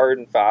hard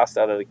and fast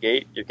out of the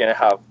gate, you're going to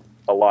have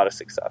a lot of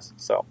success.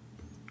 So,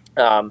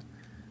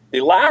 the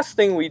last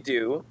thing we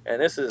do,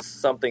 and this is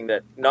something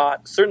that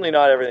certainly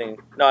not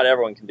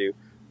everyone can do.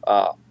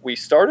 We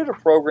started a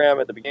program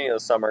at the beginning of the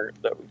summer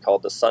that we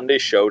called the Sunday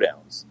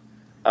Showdowns,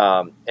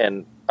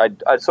 and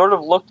I sort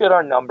of looked at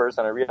our numbers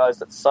and I realized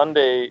that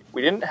Sunday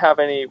we didn't have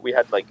any. We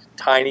had like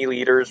tiny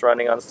leaders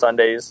running on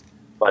Sundays,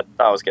 but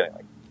I was getting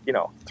like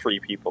 3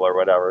 people or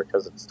whatever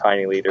because it's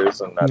tiny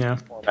leaders and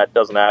that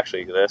doesn't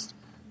actually exist.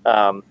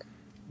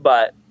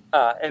 But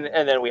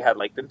and then we had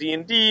like the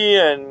D&D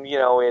and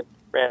we'd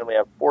randomly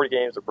have board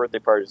games or birthday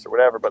parties or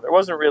whatever, but there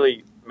wasn't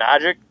really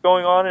Magic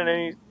going on in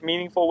any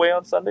meaningful way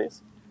on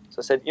Sundays. So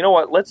I said, you know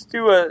what,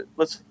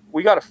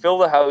 we got to fill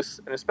the house,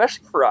 and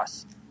especially for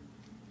us,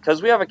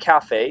 because we have a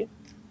cafe,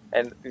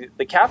 and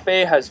the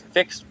cafe has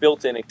fixed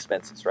built-in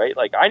expenses, right?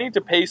 Like I need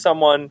to pay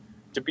someone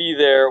to be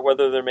there,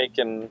 whether they're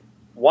making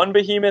 1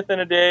 behemoth in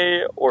a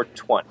day or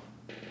 20,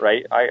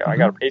 right? I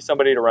got to pay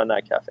somebody to run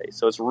that cafe.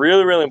 So it's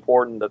really, really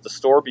important that the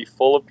store be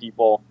full of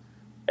people,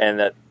 and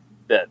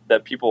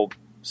that people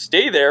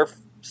stay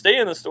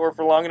in the store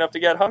for long enough to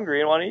get hungry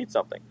and want to eat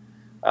something.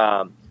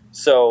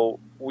 So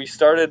we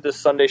started the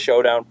Sunday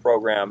Showdown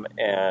program,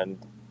 and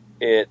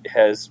it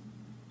has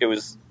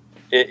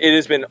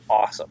been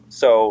awesome.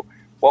 So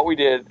what we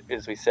did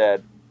is we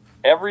said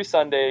every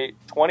Sunday,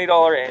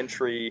 $20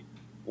 entry,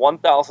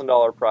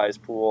 $1,000 prize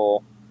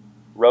pool,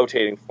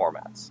 rotating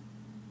formats.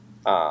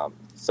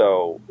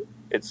 So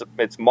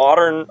it's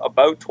modern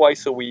about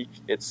twice a week.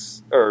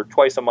 Or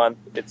twice a month.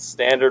 It's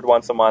standard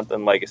once a month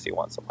and legacy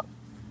once a month.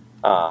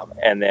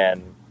 And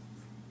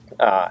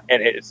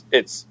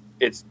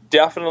it's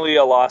definitely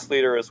a loss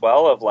leader as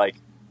well. Of like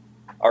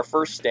our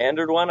first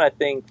standard one, I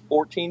think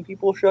 14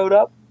 people showed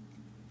up.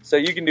 So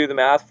you can do the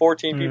math.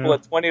 14 people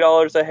at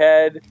 $20 a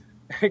head,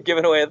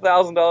 giving away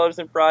 $1,000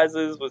 in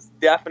prizes was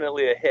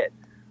definitely a hit.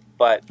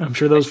 But I'm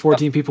sure those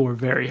 14 people were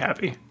very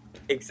happy.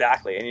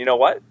 Exactly. And you know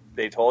what?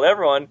 They told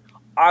everyone,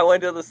 I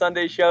went to the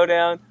Sunday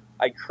Showdown.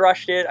 I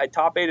crushed it. I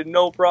top 8'd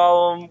no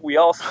problem. We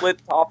all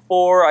split top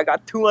 4. I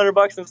got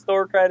 $200 in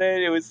store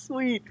credit. It was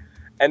sweet.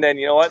 And then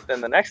you know what? Then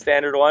the next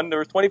standard one, there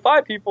was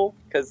 25 people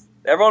because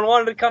everyone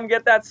wanted to come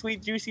get that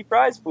sweet, juicy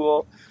prize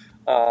pool.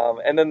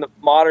 And then the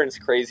Modern's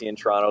crazy in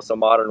Toronto. So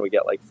Modern, we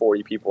get like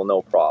 40 people,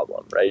 no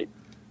problem, right?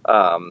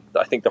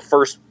 I think the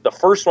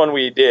first one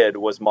we did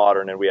was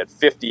Modern, and we had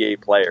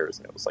 58 players,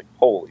 and it was like,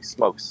 holy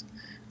smokes.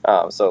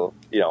 So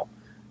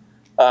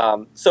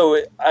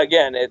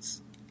again,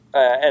 it's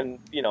and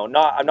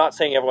I'm not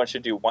saying everyone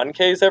should do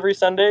 1Ks every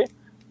Sunday,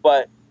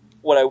 but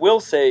what I will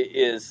say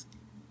is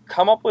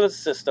come up with a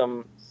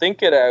system,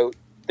 think it out,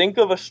 think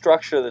of a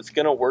structure that's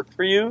going to work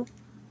for you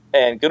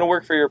and going to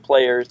work for your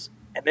players,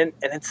 and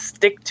then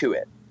stick to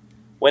it.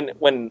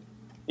 When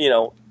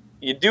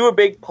you do a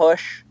big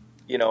push,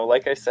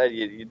 like I said,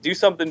 you do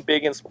something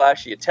big and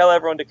splashy, you tell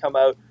everyone to come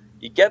out,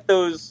 you get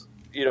those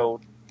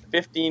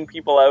 15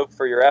 people out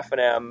for your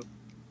F&M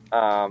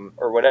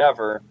or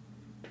whatever,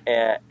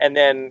 and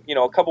then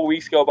a couple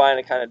weeks go by and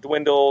it kind of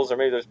dwindles, or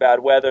maybe there's bad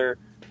weather.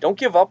 Don't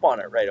give up on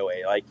it right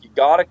away. Like, you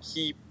gotta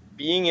keep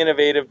being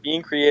innovative,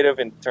 being creative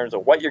in terms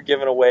of what you're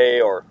giving away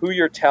or who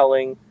you're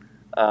telling,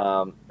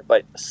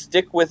 but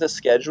stick with a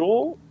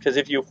schedule, because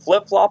if you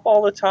flip-flop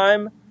all the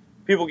time,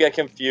 people get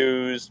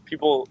confused.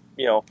 People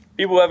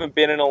who haven't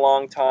been in a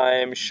long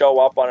time show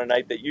up on a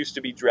night that used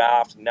to be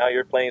draft, and now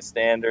you're playing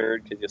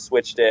standard because you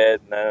switched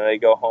it, and then they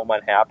go home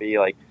unhappy.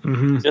 Like,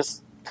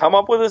 just come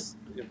up with this.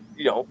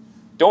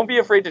 Don't be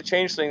afraid to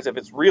change things if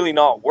it's really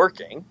not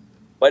working.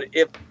 But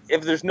if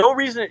there's no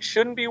reason it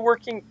shouldn't be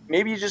working,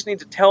 maybe you just need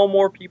to tell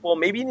more people.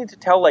 Maybe you need to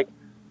tell like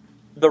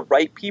the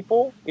right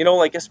people.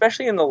 Like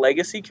especially in the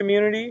legacy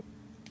community.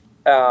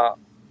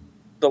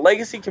 The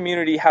legacy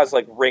community has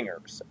like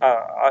ringers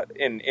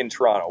in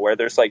Toronto, where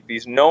there's like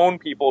these known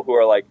people who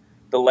are like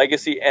the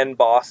legacy end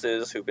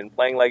bosses who've been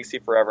playing legacy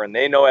forever, and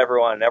they know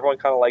everyone, and everyone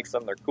kind of likes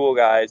them. They're cool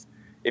guys.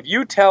 If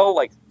you tell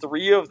like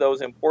 3 of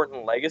those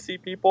important legacy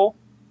people,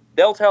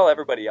 they'll tell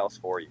everybody else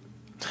for you.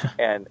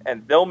 and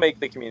they'll make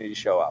the community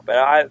show up.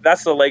 And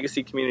that's the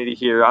legacy community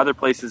here. Other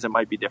places it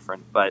might be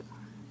different, but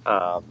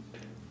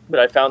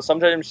I found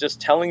sometimes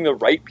just telling the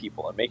right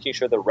people and making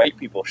sure the right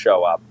people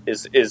show up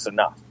is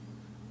enough.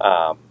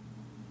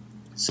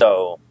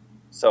 So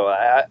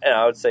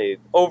I would say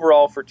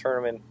overall for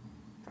tournament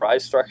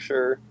prize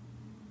structure.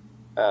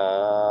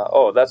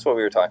 That's what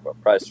we were talking about,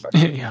 prize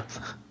structure. Yeah.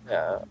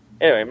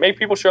 Anyway, make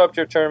people show up to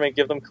your tournament,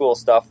 give them cool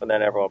stuff, and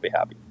then everyone will be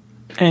happy.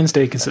 And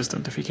stay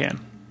consistent if you can.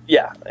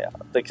 Yeah.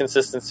 The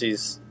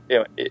consistency's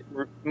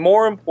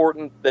more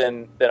important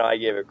than I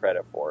gave it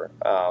credit for.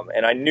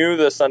 And I knew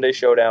the Sunday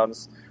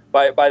showdowns.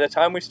 By the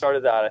time we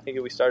started that, I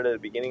think we started at the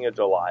beginning of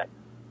July.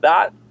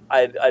 That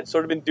I'd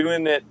sort of been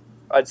doing it.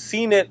 I'd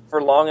seen it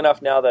for long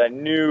enough now that I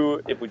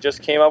knew if we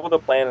just came up with a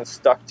plan and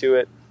stuck to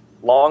it,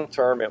 long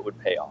term it would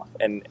pay off.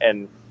 And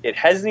it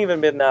hasn't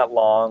even been that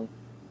long,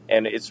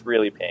 and it's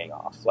really paying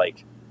off.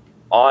 Like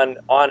on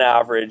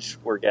average,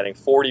 we're getting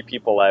 40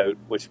 people out,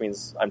 which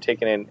means I'm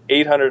taking in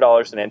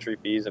 $800 in entry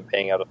fees and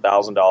paying out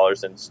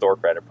 $1,000 in store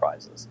credit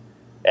prizes.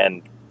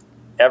 And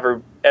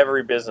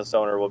every business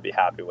owner will be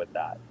happy with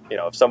that.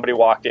 If somebody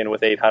walked in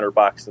with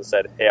 $800 and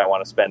said, "Hey, I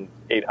want to spend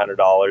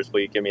 $800. Will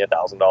you give me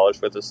 $1,000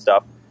 for this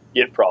stuff?"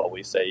 You'd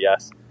probably say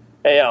yes.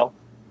 Hey,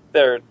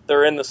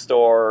 they're in the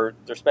store.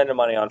 They're spending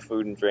money on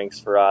food and drinks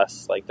for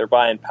us. Like, they're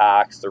buying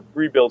packs. They're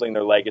rebuilding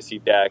their legacy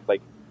deck.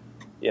 Like,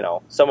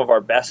 some of our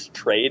best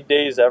trade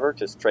days ever,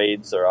 because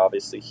trades are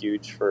obviously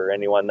huge for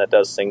anyone that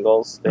does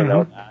singles. They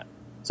know that.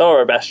 Some of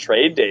our best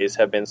trade days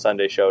have been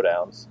Sunday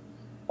showdowns.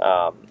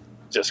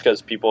 Just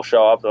because people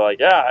show up, they're like,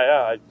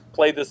 yeah, I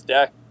played this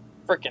deck.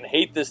 Freaking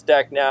hate this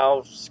deck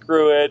now.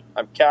 Screw it.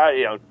 I'm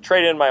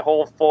trading my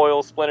whole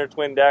foil Splinter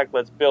Twin deck.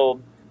 Let's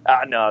build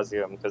ad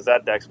nauseum because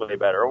that deck's way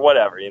better, or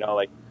whatever.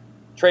 Like,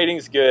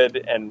 trading's good,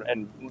 and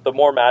the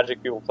more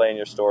Magic people play in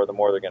your store, the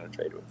more they're going to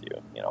trade with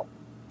you. Yeah.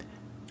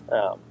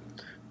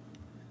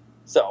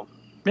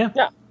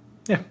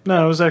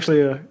 No, I was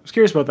actually I was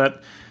curious about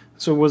that.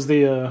 So was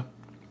the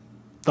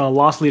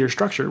loss leader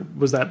structure,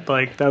 was that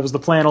that was the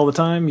plan all the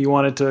time? You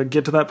wanted to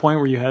get to that point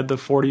where you had the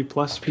 40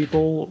 plus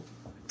people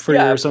for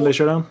your Sunday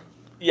showdown?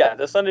 Yeah,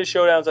 the Sunday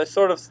showdowns.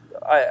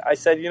 I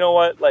said, you know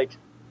what, like,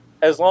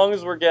 as long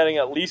as we're getting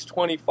at least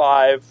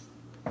 25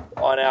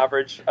 on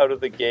average out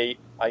of the gate,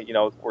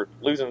 we're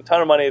losing a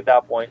ton of money at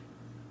that point.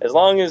 As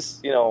long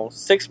as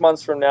 6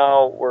 months from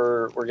now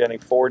we're getting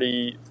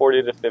 40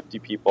 to 50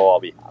 people, I'll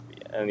be happy.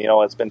 And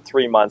it's been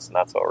 3 months and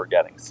that's what we're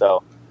getting.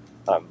 So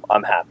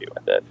I'm happy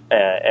with it.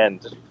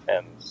 And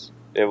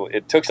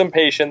it took some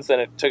patience,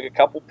 and it took a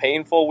couple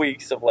painful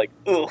weeks of like,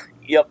 ugh,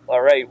 yep,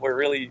 all right,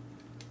 we're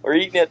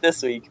eating it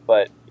this week.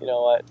 But you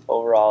know what?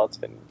 Overall, it's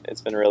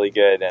been really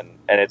good, and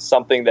it's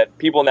something that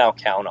people now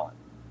count on.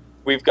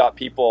 We've got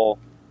people.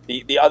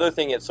 The other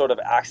thing it sort of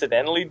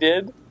accidentally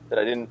did that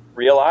I didn't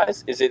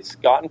realize is it's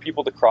gotten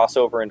people to cross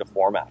over into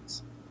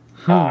formats.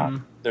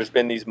 There's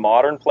been these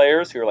modern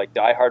players who are like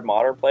diehard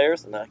modern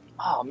players, and they're like,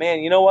 oh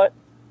man, you know what?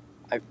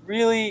 I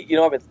really,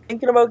 I've been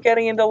thinking about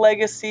getting into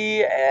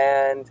Legacy,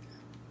 and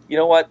you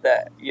know what?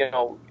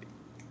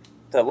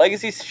 The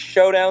Legacy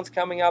Showdown's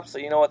coming up, so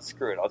you know what?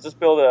 Screw it. I'll just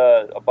build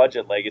a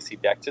budget Legacy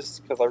deck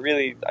just because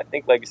I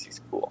think Legacy's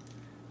cool.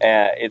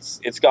 And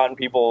it's gotten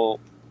people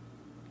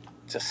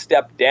to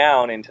step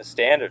down into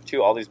Standard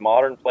too. All these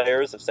modern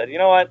players have said, you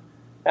know what?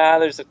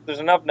 There's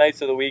enough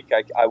nights of the week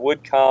I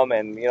would come,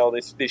 and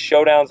these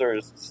Showdowns are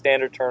a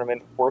Standard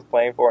tournament worth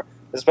playing for.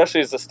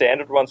 Especially as the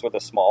Standard ones were the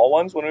small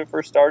ones when we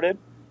first started.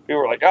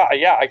 People were like,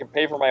 yeah, I can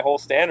pay for my whole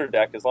Standard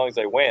deck as long as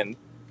I win.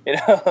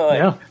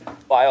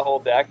 Buy a whole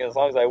deck, and as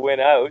long as I win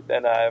out,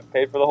 then I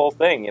paid for the whole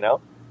thing,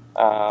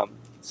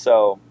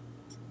 So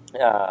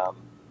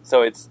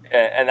it's,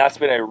 and that's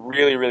been a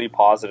really, really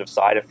positive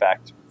side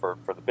effect for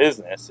the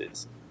business,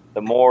 is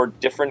the more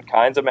different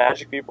kinds of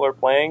Magic people are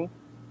playing,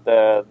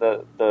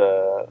 the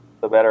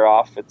better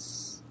off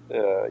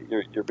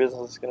your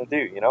business is going to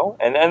do,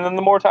 and then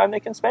the more time they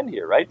can spend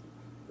here, right?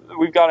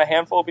 We've got a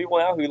handful of people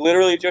now who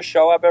literally just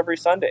show up every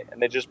Sunday,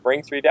 and they just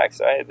bring 3 decks.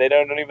 Right? They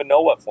don't even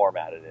know what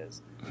format it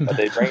is, but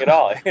they bring it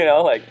all.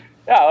 Like,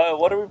 yeah,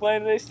 what are we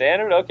playing today?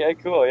 Standard? Okay,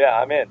 cool. Yeah,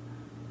 I'm in.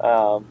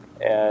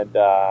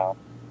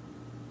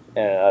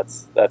 And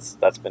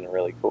that's been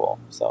really cool.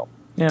 So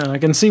yeah, I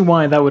can see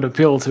why that would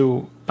appeal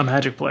to a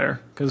Magic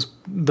player, because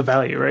the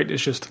value, right?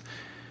 It's just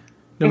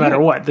no matter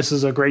what, this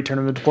is a great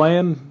tournament to play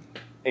in.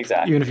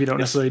 Exactly. Even if you don't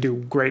necessarily do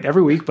great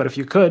every week, but if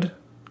you could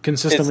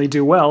consistently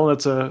do well,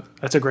 that's a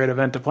great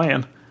event to play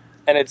in.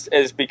 And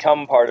it's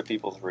become part of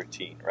people's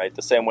routine, right?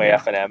 The same way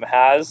F&M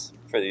has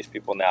for these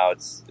people now.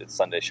 It's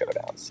Sunday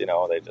showdowns.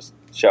 They just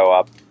show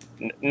up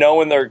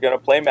knowing they're going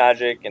to play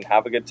Magic and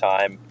have a good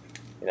time.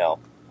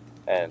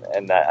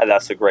 And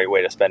that's a great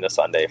way to spend a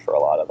Sunday for a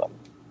lot of them.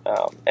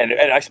 And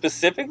I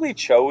specifically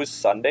chose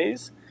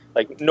Sundays.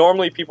 Like,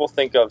 normally people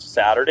think of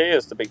Saturday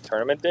as the big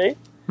tournament day,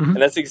 and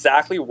that's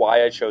exactly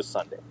why I chose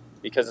Sunday.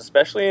 Because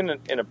especially in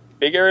a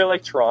big area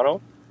like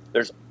Toronto,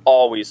 there's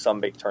always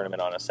some big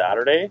tournament on a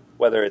Saturday,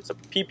 whether it's a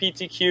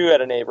PPTQ at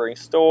a neighboring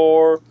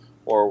store,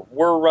 or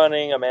we're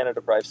running a Mana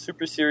Deprived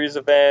Super Series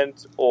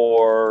event,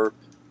 or,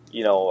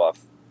 you know, a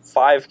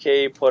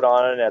 5K put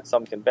on at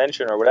some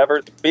convention or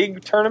whatever, the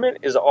big tournament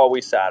is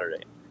always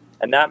Saturday.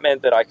 And that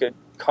meant that I could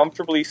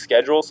comfortably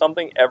schedule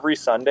something every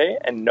Sunday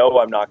and know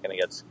I'm not going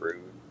to get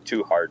screwed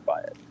too hard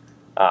by it.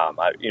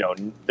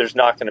 There's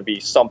not going to be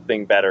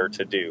something better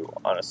to do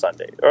on a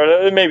Sunday.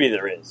 Or maybe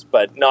there is,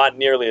 but not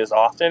nearly as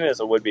often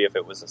as it would be if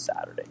it was a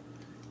Saturday,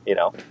 you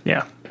know?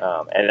 Yeah.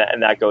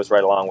 And that goes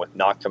right along with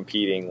not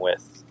competing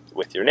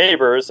with your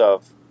neighbors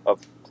of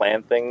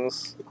plan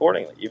things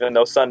accordingly. Even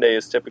though Sunday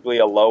is typically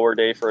a lower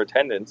day for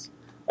attendance,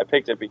 I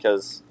picked it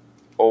because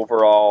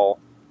overall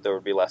there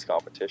would be less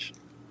competition.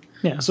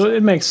 Yeah, so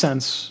it makes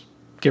sense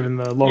given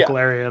the local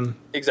area. And,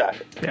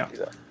 exactly. Yeah.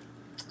 Exactly.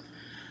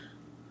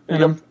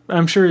 And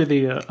I'm sure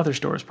the other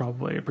stores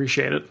probably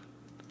appreciate it.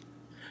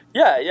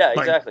 Yeah,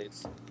 exactly.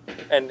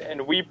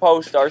 And we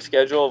post our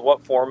schedule of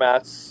what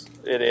formats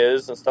it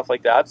is and stuff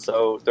like that.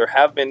 So there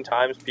have been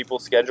times people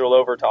schedule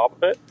over top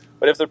of it.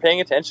 But if they're paying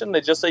attention,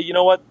 they just say, you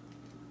know what?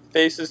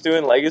 Face is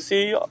doing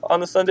Legacy on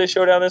the Sunday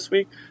Showdown this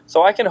week,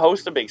 so I can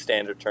host a big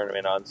standard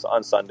tournament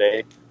on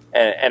Sunday,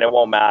 and it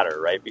won't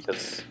matter, right?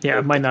 Because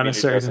it might not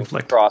necessarily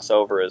conflict.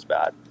 Crossover is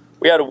bad.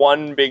 We had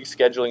one big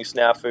scheduling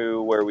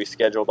snafu where we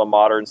scheduled a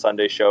modern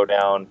Sunday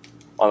Showdown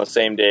on the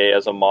same day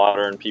as a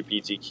modern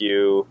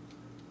PPTQ,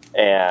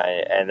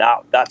 and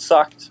that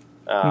sucked.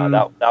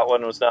 That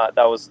one was not.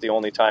 That was the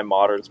only time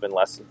modern's been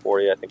less than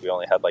 40. I think we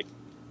only had like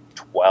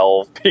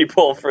 12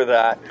 people for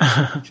that.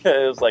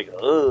 It was like,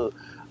 ugh.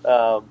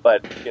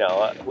 But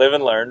live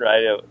and learn,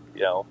 right?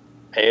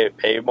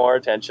 Pay more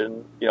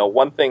attention.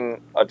 One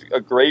thing, a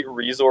great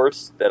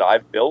resource that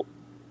I've built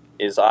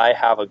is I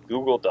have a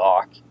Google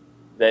Doc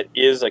that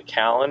is a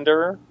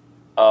calendar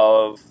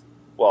of,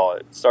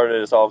 it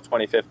started as all of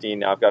 2015.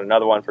 Now I've got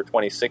another one for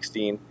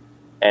 2016,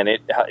 and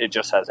it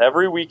just has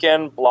every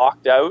weekend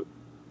blocked out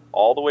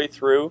all the way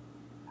through.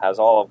 Has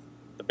all of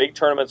the big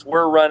tournaments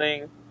we're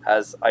running.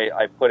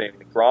 I put in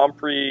Grand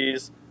Prix.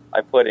 I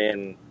put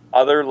in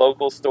other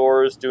local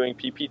stores doing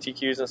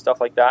PPTQs and stuff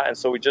like that. And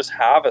so we just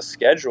have a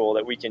schedule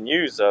that we can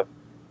use of,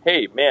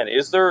 hey, man,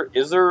 is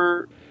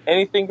there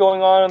anything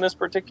going on this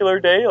particular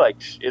day? Like,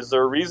 is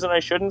there a reason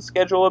I shouldn't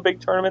schedule a big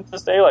tournament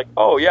this day? Like,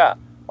 oh, yeah,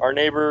 our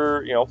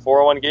neighbor,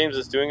 401 Games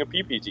is doing a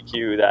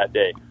PPTQ that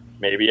day.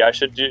 Maybe I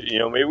should do,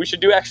 maybe we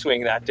should do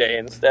X-Wing that day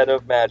instead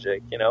of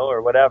Magic,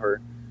 or whatever.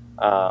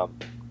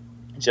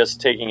 Just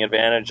taking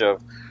advantage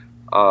of,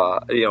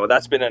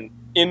 that's been an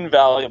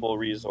invaluable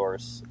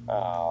resource,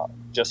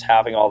 just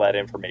having all that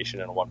information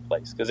in one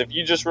place. Because if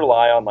you just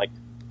rely on like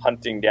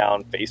hunting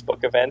down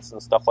Facebook events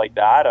and stuff like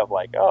that, of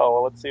like, oh,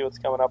 well, let's see what's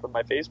coming up in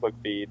my Facebook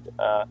feed,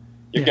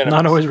 you're gonna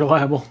not always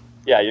reliable.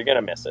 Yeah, you're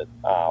gonna miss it,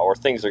 or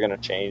things are gonna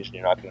change and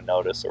you're not gonna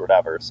notice or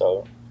whatever.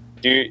 So,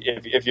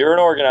 if you're an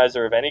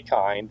organizer of any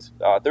kind,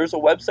 there's a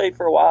website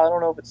for a while. I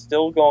don't know if it's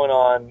still going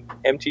on.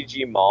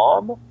 MTG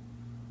Mom.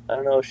 I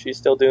don't know if she's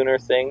still doing her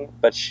thing,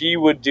 but she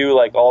would do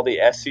like all the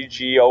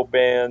SCG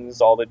opens,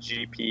 all the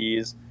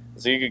GPs.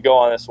 So you could go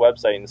on this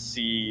website and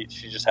see,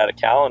 she just had a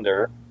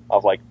calendar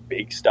of like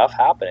big stuff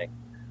happening.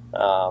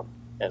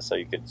 And so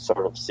you could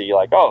sort of see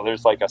like, oh,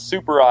 there's like a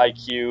Super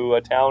IQ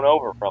a town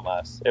over from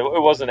us. It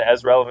wasn't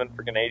as relevant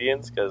for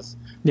Canadians because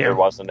there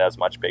wasn't as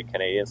much big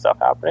Canadian stuff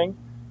happening.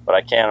 But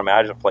I can't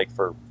imagine like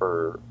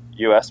for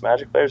US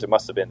Magic players, it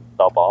must have been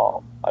the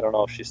bomb. I don't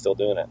know if she's still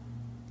doing it.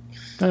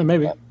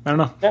 Maybe. I don't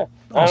know. Yeah.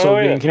 Also,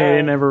 being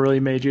Canadian never really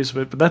made use of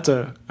it, but that's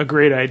a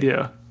great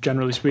idea,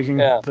 generally speaking.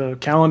 Yeah. The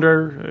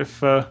calendar,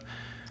 if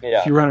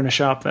you're running a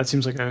shop, that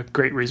seems like a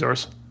great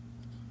resource.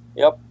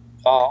 Yep.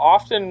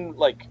 Often,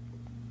 like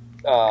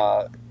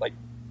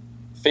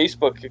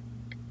Facebook,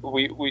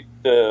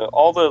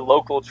 all the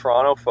local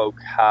Toronto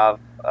folk have.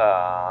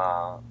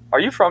 Are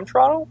you from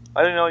Toronto?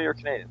 I didn't know you were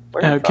Canadian.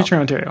 Where are you from?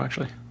 Kitchener, Ontario,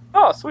 actually.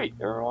 Oh, sweet!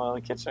 You're one of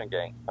the Kitchener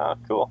gang. Oh,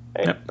 cool.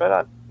 Hey, right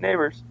on,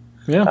 neighbors.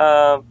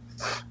 Yeah.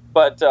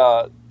 But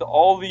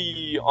all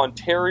the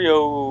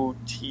Ontario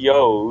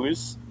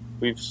TOs,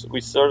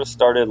 we sort of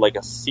started like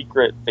a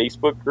secret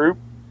Facebook group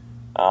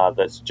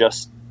that's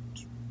just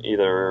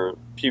either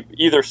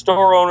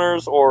store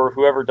owners or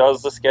whoever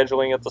does the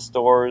scheduling at the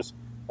stores,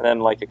 and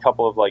then like a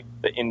couple of like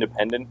the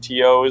independent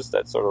TOs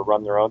that sort of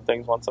run their own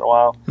things once in a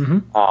while.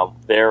 Mm-hmm.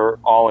 They're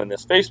all in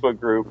this Facebook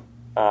group,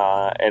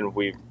 and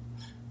we've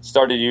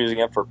started using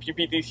it for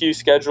PPTQ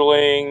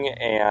scheduling,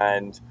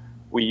 and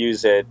we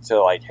use it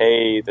to like,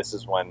 hey, this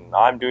is when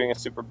I'm doing a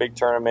super big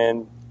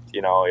tournament.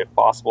 If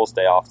possible,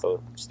 stay off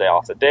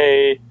the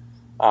day,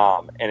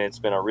 and it's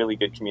been a really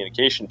good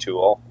communication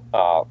tool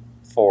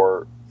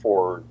for.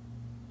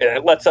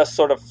 It lets us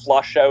sort of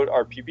flush out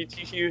our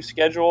PPTQ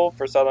schedule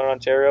for Southern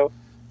Ontario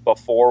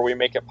before we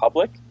make it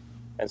public,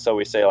 and so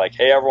we say like,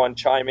 hey, everyone,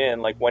 chime in.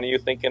 Like, when are you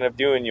thinking of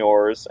doing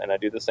yours? And I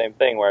do the same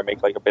thing where I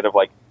make like a bit of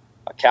like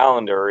a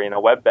calendar in a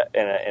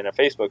in a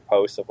Facebook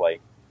post of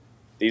like,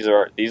 these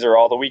are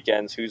all the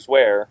weekends, who's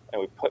where,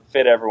 and we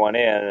fit everyone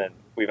in, and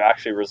we've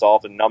actually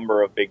resolved a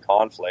number of big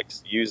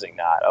conflicts using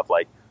that of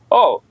like,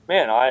 oh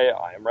man,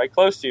 I'm right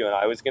close to you, and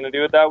I was going to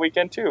do it that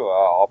weekend too.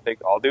 I'll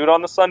do it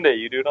on the Sunday,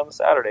 you do it on the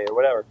Saturday, or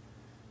whatever.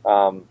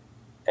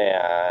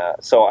 And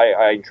so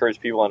I encourage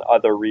people in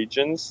other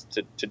regions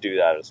to do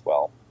that as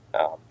well.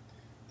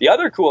 The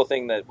other cool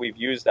thing that we've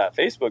used that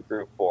Facebook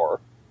group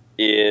for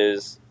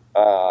is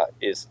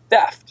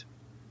theft.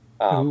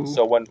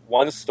 So when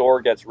one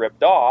store gets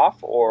ripped off,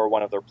 or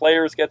one of their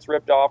players gets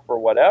ripped off, or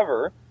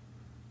whatever,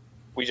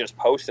 we just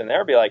post in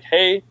there, be like,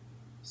 hey,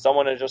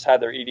 someone has just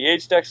had their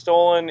EDH deck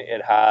stolen.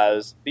 It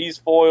has these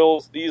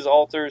foils, these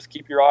altars.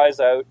 Keep your eyes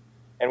out.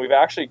 And we've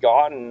actually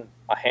gotten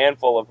a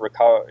handful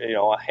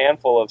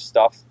of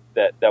stuff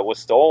that was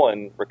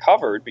stolen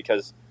recovered,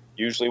 because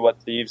usually what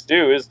thieves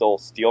do is they'll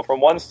steal from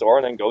one store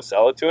and then go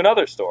sell it to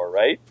another store,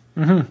 right?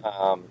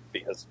 Mm-hmm.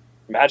 Because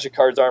Magic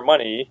cards aren't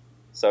money,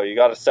 so you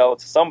got to sell it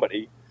to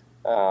somebody.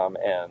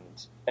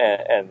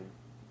 And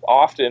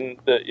often,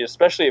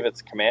 especially if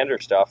it's commander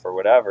stuff or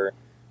whatever,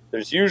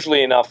 there's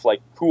usually enough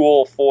like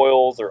cool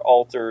foils or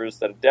altars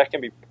that a deck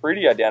can be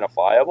pretty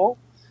identifiable.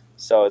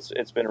 So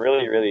it's been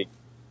really, really.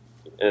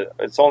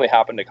 It's only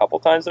happened a couple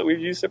times that we've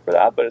used it for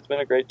that, but it's been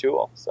a great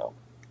tool. So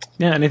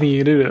yeah, anything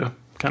you can do to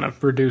kind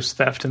of reduce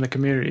theft in the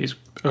community is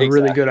a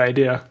really good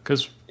idea,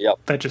 because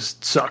that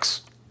just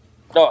sucks.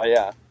 Oh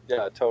yeah,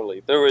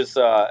 totally. There was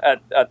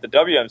at the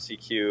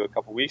WMCQ a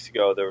couple weeks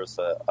ago, there was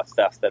a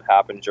theft that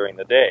happened during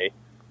the day,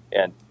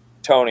 and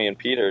Tony and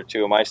Peter,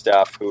 two of my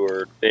staff who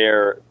were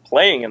there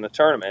playing in the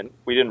tournament.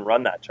 We didn't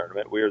run that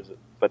tournament.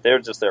 But they were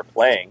just there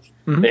playing.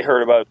 Mm-hmm. They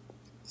heard about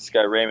this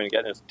guy Raymond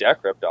getting his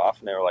deck ripped off,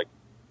 and they were like,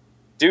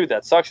 dude,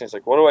 that sucks. And he's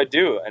like, what do I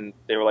do? And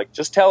they were like,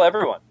 just tell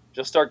everyone.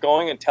 Just start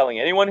going and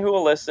telling anyone who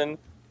will listen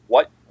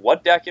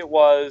what deck it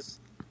was,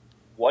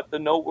 what the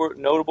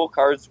notable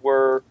cards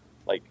were.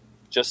 Like,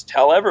 just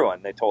tell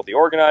everyone. They told the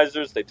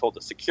organizers, they told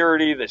the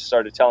security, they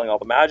started telling all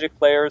the Magic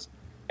players,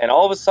 and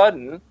all of a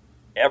sudden,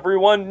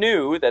 everyone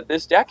knew that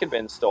this deck had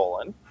been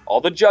stolen. All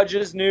the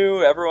judges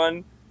knew,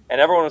 everyone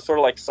was sort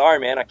of like, sorry,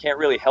 man, I can't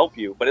really help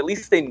you. But at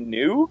least they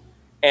knew,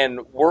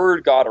 and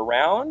word got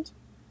around,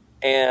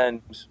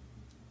 and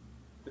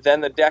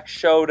then the deck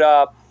showed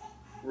up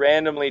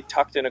randomly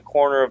tucked in a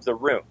corner of the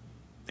room.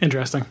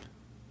 Interesting.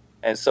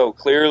 And so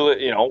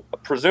clearly,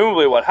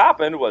 presumably what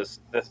happened was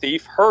the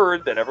thief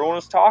heard that everyone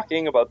was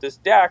talking about this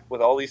deck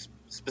with all these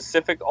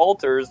specific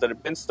altars that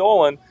had been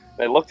stolen.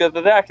 They looked at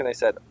the deck and they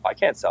said, I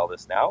can't sell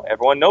this now.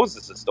 Everyone knows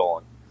this is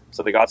stolen.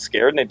 So they got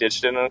scared and they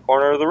ditched it in a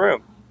corner of the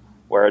room,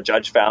 where a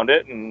judge found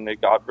it and it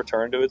got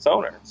returned to its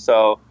owner.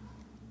 So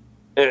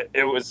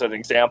it was an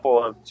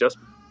example of just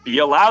be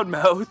a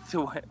loudmouth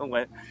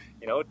when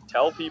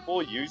tell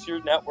people, use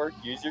your network,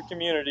 use your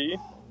community,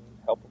 and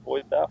help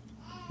avoid theft.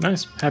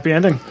 Nice. Happy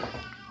ending.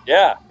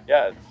 Yeah.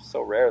 It's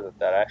so rare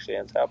that actually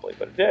ends happily,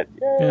 but it did.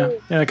 Yay.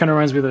 Yeah. It kind of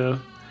reminds me of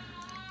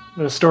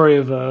the story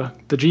of the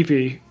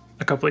GP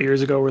a couple of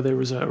years ago, where there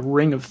was a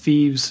ring of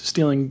thieves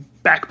stealing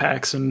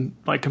backpacks and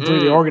like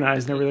completely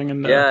organized and everything.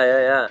 And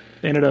They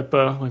ended up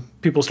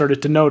people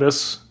started to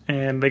notice,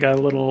 and they got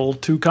a little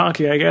too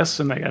cocky, I guess,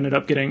 and they ended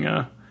up getting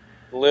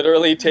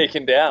literally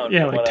taken down.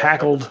 Yeah, like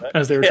tackled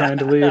as they were trying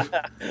to leave.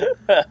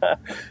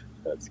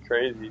 That's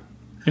crazy.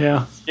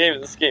 Yeah.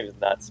 This game is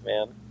nuts,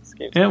 man.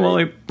 Well,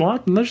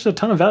 there's just a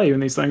ton of value in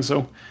these things,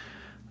 so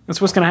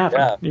that's what's going to happen.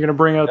 Yeah. You're going to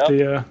bring out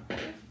the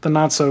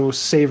not so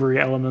savory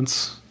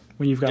elements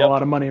when you've got a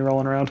lot of money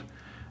rolling around,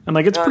 and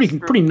like it's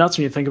pretty nuts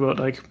when you think about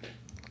like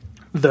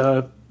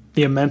the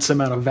immense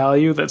amount of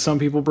value that some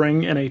people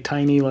bring in a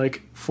tiny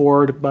like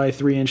 4 by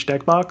 3 inch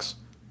deck box.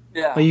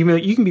 Yeah, like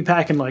you can be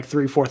packing like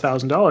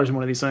 $3,000-$4,000 in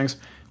one of these things,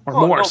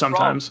 or more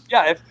sometimes.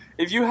 Problem. Yeah,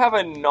 if you have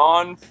a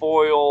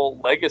non-foil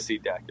legacy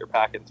deck, you're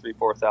packing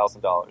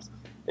 $3,000-$4,000.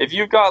 If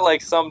you've got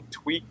like some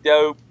tweaked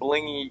out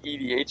blingy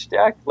EDH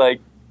deck, like,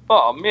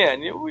 oh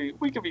man,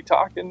 we could be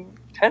talking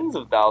tens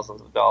of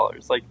thousands of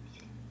dollars. Like,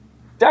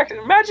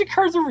 Magic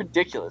cards are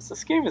ridiculous.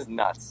 This game is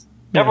nuts.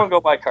 Yeah. Everyone go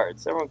buy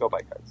cards.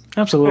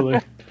 Absolutely.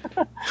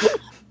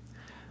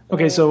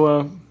 Okay,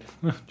 so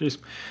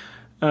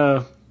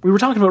we were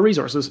talking about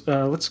resources.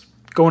 Let's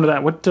go into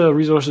that. What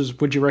resources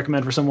would you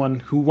recommend for someone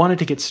who wanted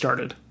to get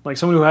started? Like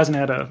someone who doesn't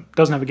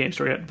have a game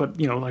store yet, but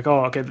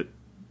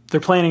they're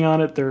planning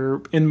on it,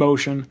 they're in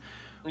motion.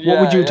 What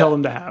would you tell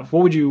them to have?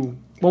 What would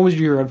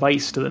your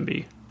advice to them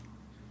be?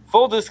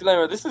 Full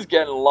disclaimer, this is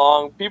getting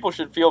long. People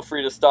should feel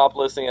free to stop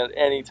listening at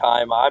any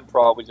time. I'm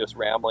probably just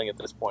rambling at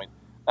this point.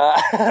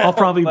 I'll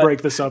probably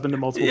break this up into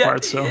multiple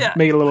parts, so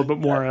make it a little bit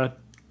more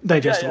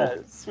digestible.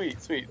 Yeah,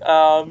 sweet.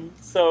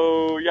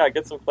 So,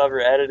 get some clever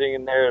editing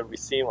in there. It'll be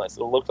seamless.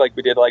 It'll look like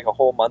we did like a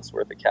whole month's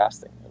worth of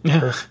casting.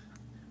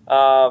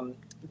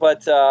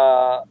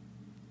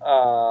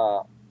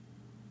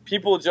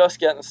 People just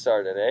getting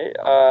started, eh?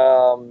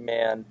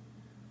 Man.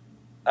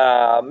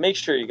 Make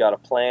sure you got a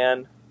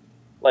plan.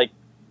 Like,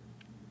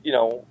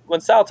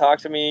 when Sal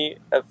talked to me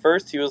at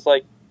first, he was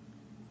like,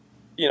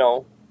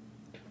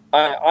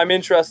 I'm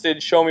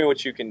interested. Show me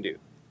what you can do.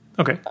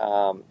 Okay.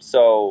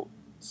 So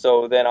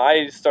then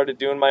I started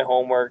doing my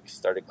homework,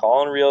 started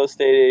calling real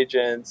estate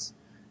agents.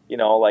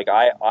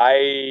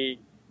 I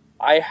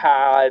I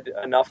had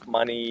enough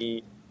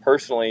money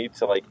personally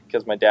to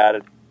because my dad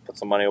had put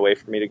some money away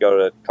for me to go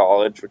to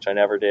college, which I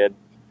never did.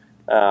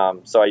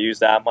 So I used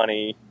that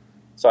money.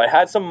 So I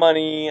had some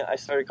money. I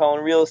started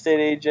calling real estate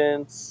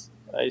agents.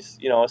 I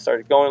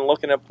started going and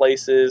looking at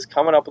places,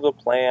 coming up with a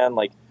plan,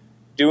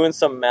 doing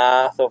some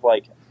math of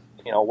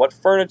what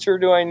furniture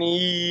do I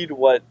need?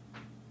 What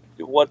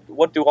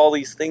do all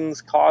these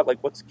things cost?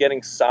 What's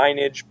getting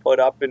signage put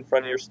up in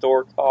front of your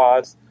store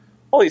cost?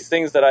 All these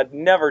things that I'd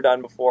never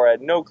done before. I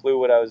had no clue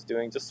what I was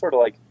doing. Just sort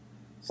of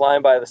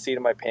flying by the seat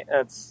of my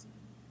pants.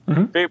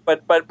 Mm-hmm.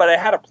 But I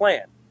had a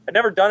plan. I'd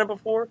never done it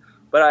before,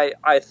 but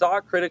I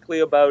thought critically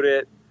about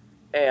it,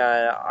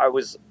 and I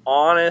was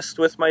honest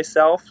with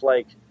myself.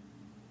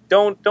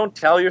 Don't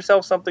tell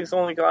yourself something's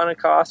only going to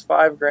cost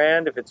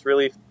 $5,000 if it's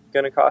really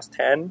going to cost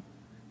 10.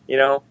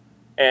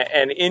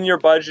 And in your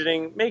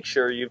budgeting, make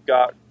sure you've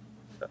got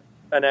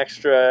an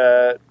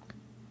extra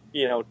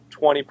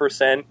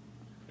 20%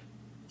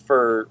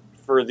 for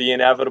the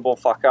inevitable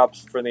fuck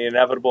ups, for the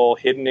inevitable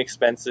hidden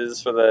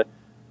expenses, for the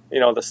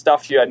the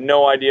stuff you had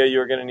no idea you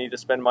were going to need to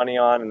spend money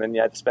on, and then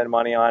you had to spend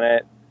money on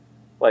it.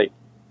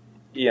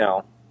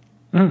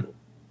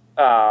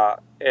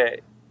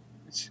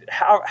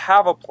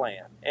 Have a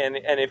plan, and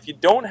if you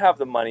don't have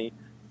the money,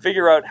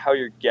 figure out how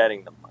you're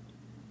getting the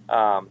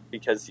money.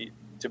 Because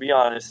to be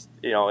honest,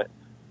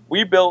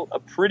 we built a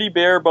pretty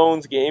bare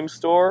bones game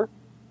store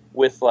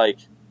with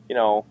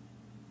not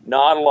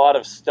a lot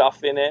of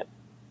stuff in it,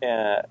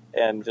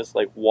 and just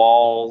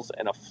walls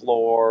and a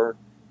floor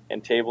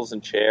and tables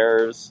and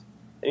chairs.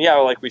 And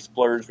yeah, we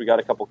splurged. We got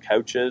a couple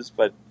couches,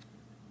 but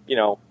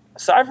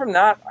aside from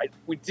that,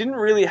 we didn't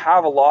really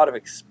have a lot of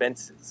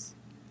expenses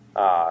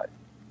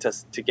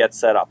to get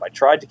set up. I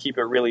tried to keep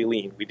it really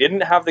lean. We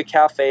didn't have the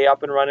cafe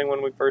up and running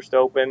when we first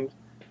opened.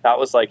 That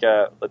was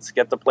let's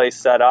get the place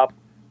set up,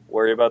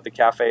 worry about the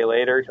cafe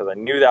later, because I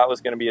knew that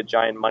was going to be a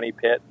giant money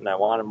pit, and I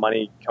wanted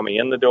money coming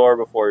in the door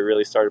before we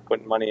really started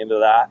putting money into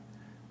that.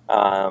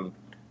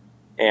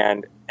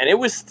 And it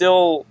was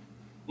still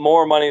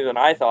more money than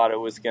I thought it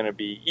was going to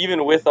be,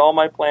 even with all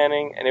my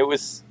planning. And it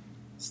was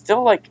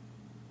still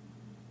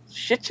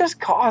shit just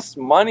costs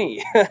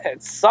money.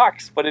 It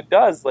sucks, but it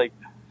does. So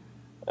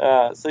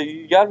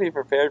you got to be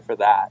prepared for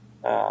that.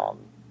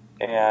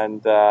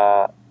 And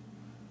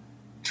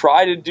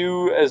try to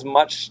do as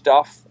much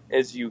stuff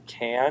as you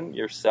can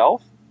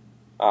yourself.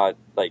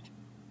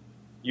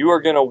 You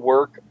are going to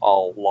work a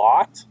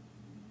lot.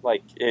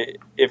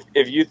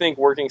 If you think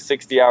working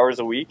 60 hours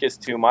a week is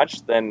too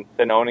much, then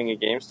owning a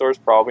game store is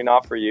probably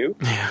not for you.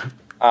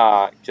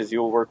 Because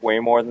you'll work way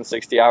more than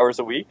 60 hours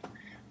a week.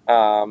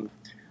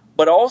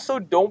 But also,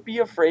 don't be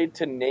afraid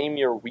to name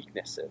your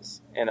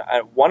weaknesses. And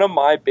one of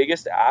my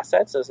biggest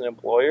assets as an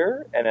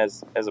employer and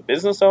as a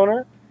business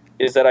owner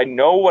is that I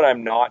know what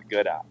I'm not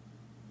good at.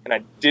 And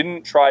I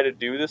didn't try to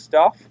do the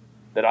stuff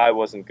that I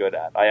wasn't good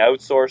at. I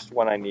outsourced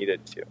when I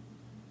needed to.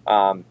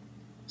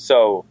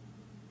 So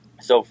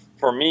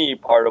for me,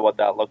 part of what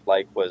that looked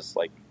like was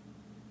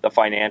the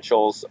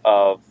financials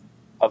of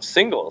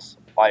singles.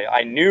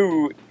 I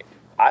knew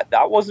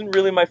that wasn't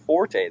really my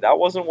forte. That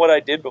wasn't what I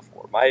did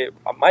before.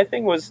 My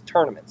thing was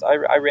tournaments. I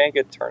ran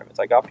good tournaments.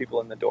 I got people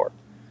in the door.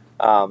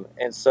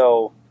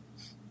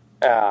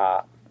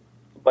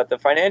 But the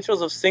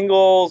financials of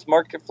singles,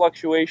 market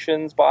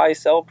fluctuations, buy,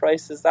 sell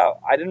prices, I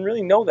didn't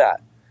really know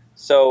that.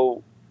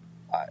 So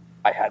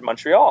I had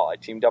Montreal. I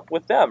teamed up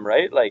with them,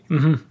 right?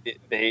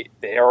 They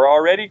are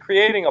already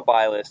creating a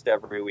buy list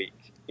every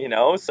week,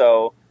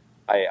 so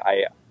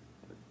I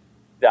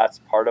that's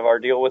part of our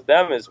deal with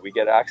them is we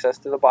get access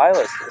to the buy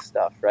list and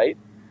stuff, right?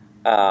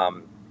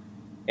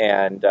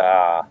 And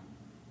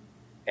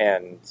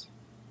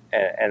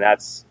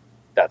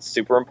that's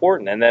super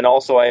important. And then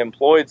also I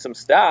employed some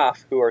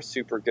staff who are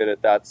super good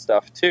at that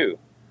stuff too.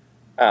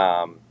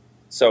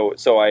 So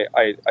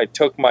I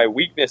took my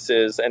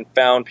weaknesses and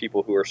found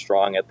people who are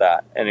strong at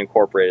that and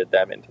incorporated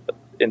them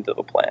into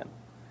the plan.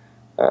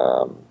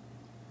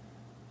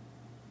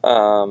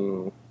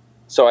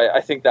 So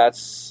I think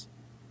that's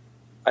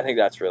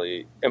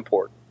really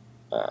important.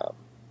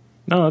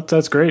 No,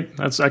 that's great.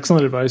 That's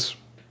excellent advice.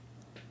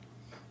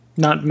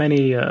 Not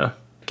many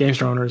game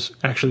store owners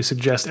actually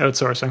suggest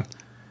outsourcing.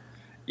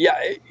 Yeah,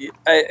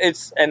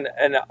 it's and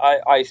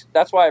I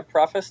that's why I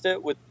prefaced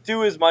it with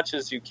do as much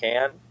as you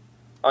can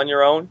on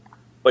your own,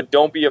 but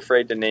don't be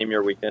afraid to name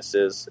your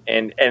weaknesses,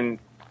 and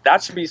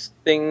that should be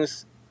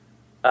things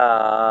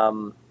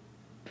that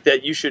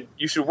you should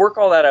work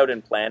all that out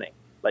in planning.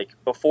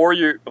 Before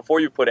you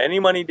put any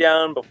money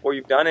down, before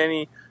you've done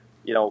any,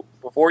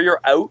 before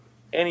you're out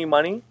any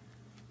money,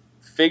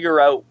 figure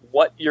out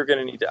what you're going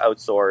to need to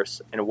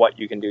outsource and what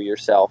you can do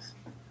yourself,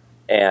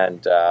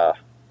 and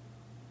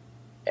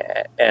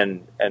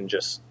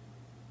just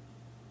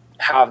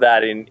have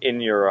that in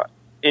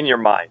your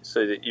mind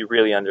so that you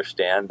really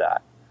understand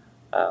that.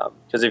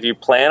 Because if you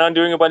plan on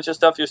doing a bunch of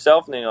stuff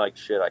yourself and then you're like,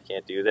 shit, I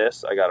can't do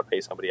this, I got to pay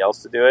somebody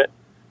else to do it,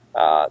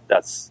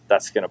 that's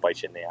going to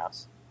bite you in the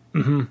ass.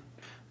 Mm-hmm.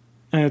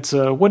 And it's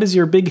what is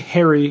your big,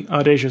 hairy,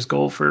 audacious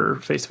goal for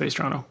Face to Face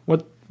Toronto?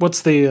 What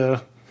what's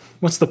the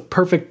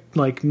perfect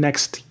like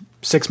next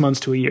 6 months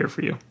to a year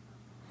for you?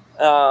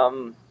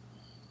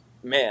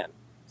 Man,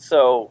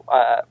 so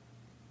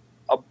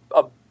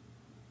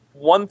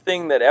one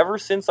thing that ever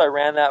since I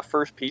ran that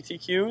first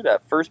PTQ,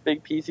 that first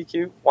big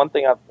PTQ, one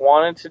thing I've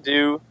wanted to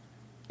do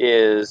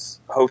is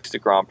host a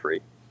Grand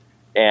Prix.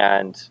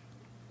 And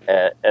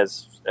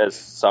as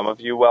some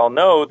of you well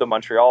know, the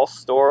Montreal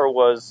store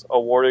was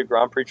awarded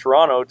Grand Prix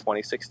Toronto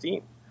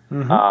 2016.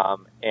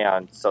 Mm-hmm.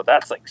 And so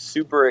that's like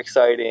super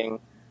exciting.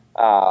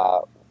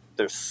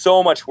 There's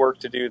so much work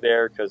to do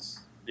there because,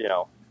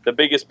 the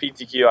biggest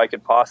PTQ I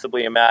could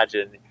possibly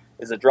imagine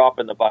is a drop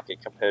in the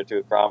bucket compared to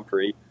a Grand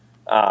Prix.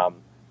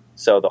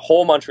 So the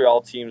whole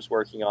Montreal team's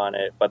working on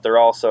it, but they're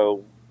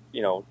also,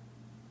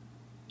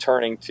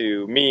 turning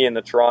to me and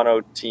the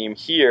Toronto team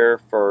here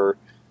for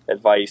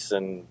advice,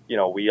 and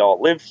we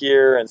all live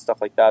here and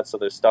stuff like that, so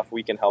there's stuff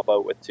we can help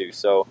out with too.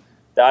 So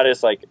that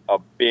is like a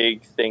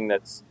big thing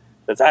that's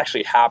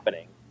actually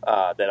happening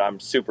that I'm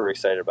super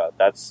excited about.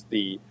 That's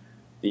the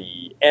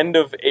end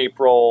of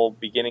April,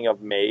 beginning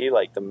of May,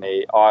 like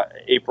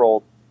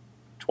April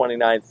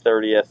 29th,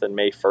 30th, and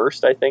May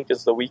 1st, I think,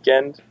 is the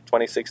weekend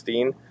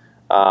 2016,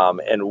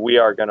 and we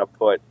are going to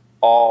put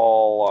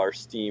all our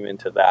steam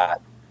into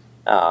that,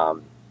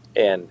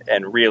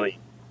 and really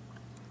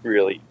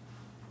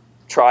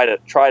try to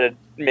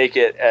make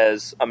it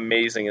as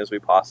amazing as we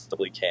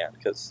possibly can,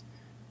 because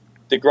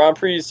the Grand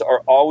Prix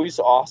are always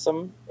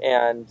awesome,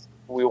 and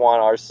we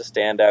want ours to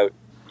stand out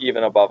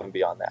even above and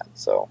beyond that.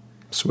 So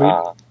sweet.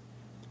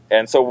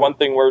 And so one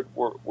thing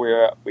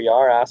we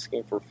are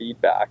asking for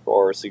feedback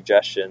or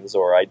suggestions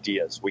or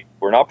ideas.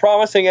 We're not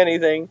promising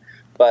anything,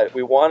 but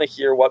we want to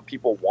hear what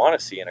people want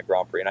to see in a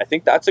Grand Prix, and I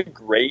think that's a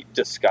great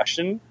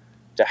discussion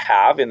to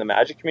have in the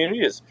Magic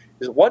community. Is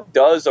what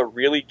does a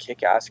really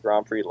kick-ass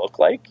Grand Prix look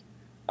like?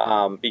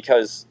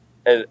 Because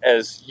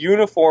as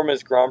uniform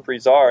as Grand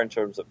Prix are in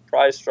terms of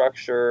prize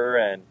structure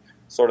and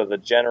sort of the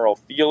general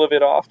feel of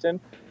it, often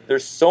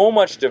there's so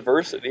much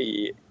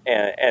diversity,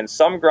 and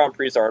some Grand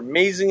Prix are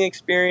amazing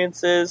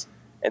experiences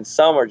and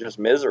some are just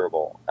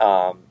miserable.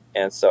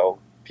 And so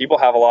people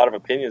have a lot of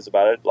opinions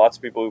about it. Lots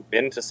of people who've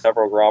been to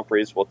several Grand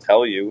Prix will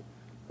tell you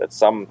that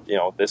some,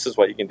 this is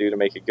what you can do to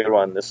make a good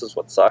one. This is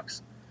what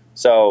sucks.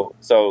 So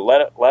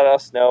let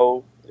us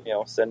know.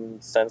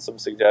 Send some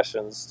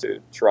suggestions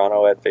to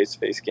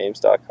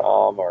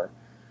toronto@facetofacegames.com or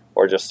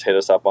just hit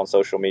us up on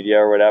social media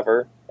or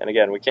whatever. And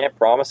again, we can't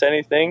promise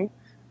anything,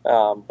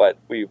 but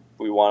we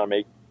want to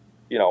make,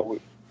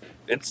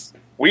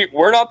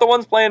 we're not the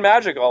ones playing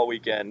Magic all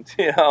weekend,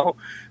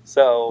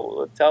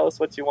 So tell us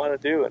what you want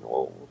to do, and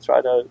we'll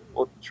try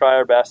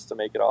our best to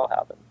make it all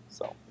happen.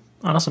 So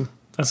awesome.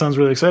 That sounds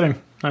really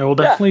exciting. I will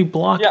definitely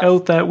block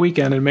out that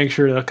weekend and make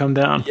sure to come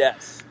down.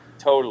 Yes,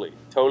 totally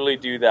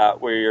do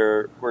that.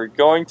 We're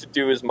going to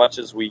do as much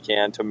as we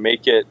can to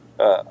make it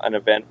an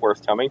event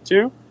worth coming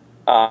to,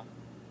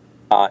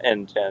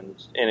 and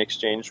in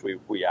exchange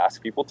we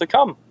ask people to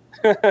come.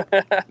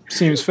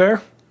 Seems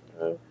fair.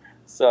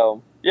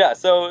 So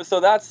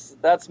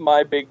that's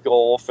my big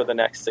goal for the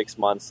next 6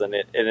 months, and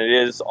it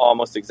is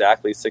almost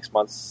exactly 6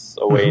 months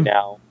away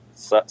now,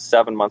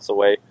 7 months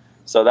away.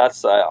 So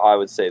that's I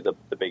would say the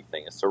big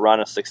thing is to run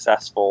a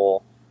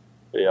successful,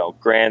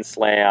 Grand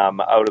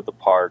Slam out of the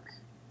park.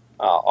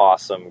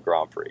 Awesome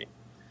Grand Prix.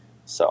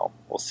 So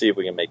we'll see if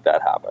we can make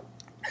that happen.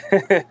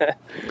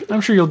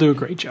 I'm sure you'll do a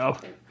great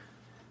job.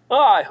 Oh,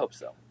 I hope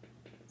so.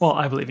 Well,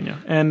 I believe in you,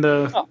 and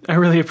I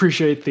really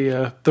appreciate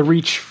the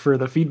reach for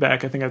the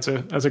feedback. I think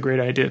that's a great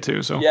idea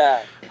too. So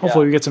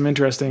hopefully we get some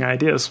interesting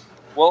ideas.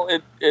 Well,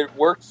 it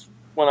worked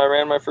when I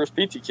ran my first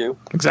PTQ.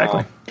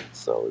 Exactly.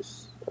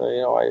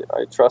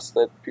 I trust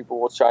that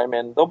people will chime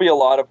in. There'll be a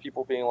lot of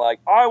people being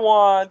like, I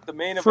want the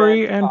main event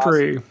free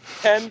entry,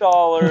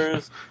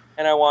 $10.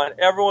 And I want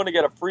everyone to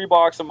get a free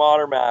box of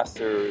Modern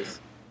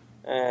Masters.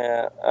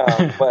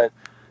 But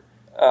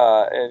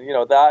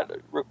that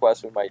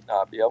request we might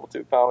not be able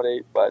to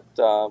accommodate. But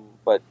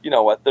you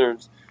know what?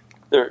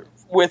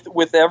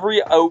 With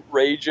every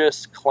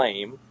outrageous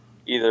claim,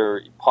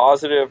 either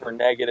positive or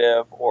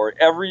negative, or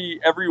every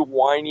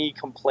whiny,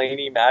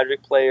 complaining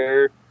Magic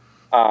player,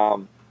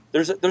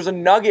 there's a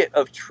nugget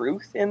of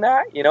truth in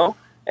that,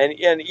 And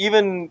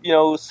even,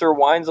 Sir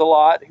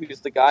Wines-A-Lot,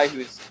 who's the guy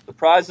who's the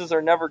prizes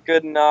are never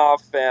good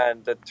enough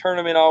and the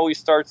tournament always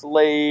starts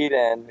late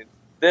and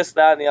this,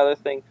 that, and the other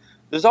thing.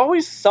 There's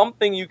always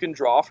something you can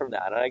draw from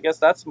that. And I guess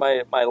that's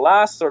my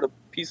last sort of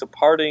piece of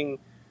parting,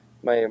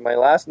 my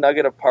last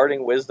nugget of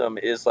parting wisdom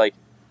is like,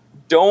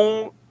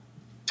 don't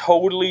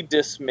totally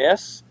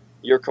dismiss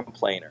your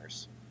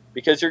complainers,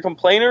 because your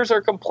complainers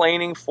are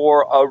complaining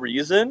for a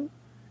reason.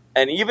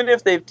 And even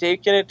if they've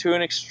taken it to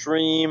an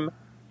extreme,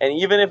 and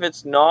even if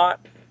it's not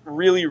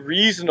really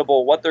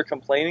reasonable what they're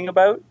complaining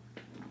about,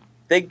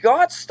 they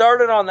got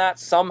started on that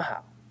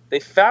somehow. They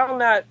found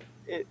that,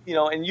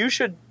 and you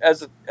should,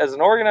 as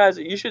an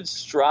organizer, you should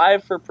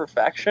strive for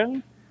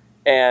perfection,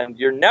 and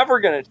you're never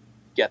going to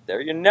get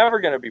there. You're never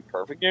going to be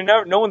perfect.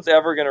 No one's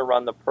ever going to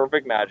run the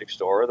perfect Magic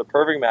store or the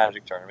perfect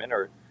Magic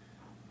tournament,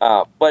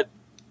 but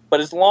But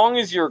as long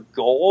as your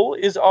goal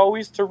is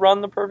always to run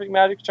the perfect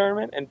Magic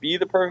tournament and be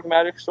the perfect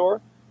Magic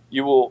store,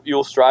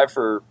 you'll strive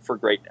for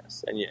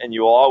greatness, and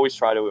you will always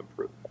try to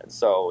improve. And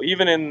so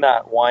even in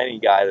that whiny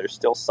guy, there's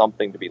still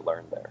something to be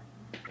learned there.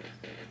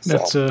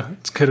 That's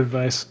good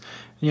advice.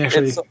 You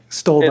actually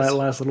stole that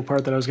last little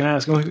part that I was going to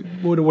ask.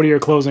 What are your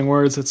closing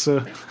words? It's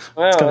kind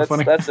of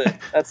funny. That's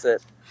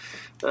it.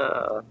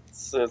 I'll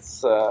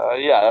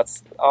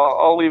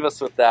leave us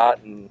with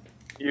that, and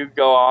you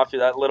go off.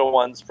 That little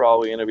one's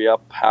probably going to be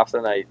up half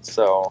the night.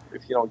 So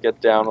if you don't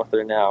get down with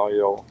her now,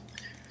 you'll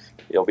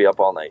be up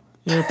all night.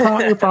 You're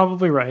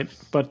probably right.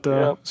 But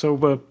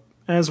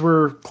as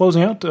we're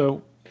closing out,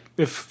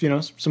 if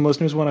some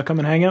listeners want to come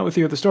and hang out with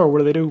you at the store, what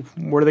do they do?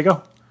 Where do they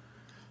go?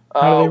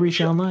 How do they reach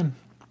you online?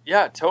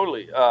 Yeah,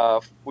 totally.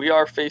 We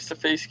are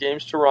Face-to-Face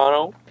Games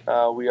Toronto.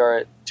 We are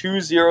at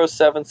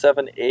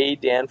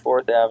 2077A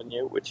Danforth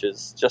Avenue, which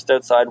is just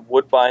outside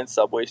Woodbine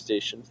Subway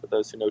Station, for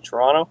those who know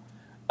Toronto.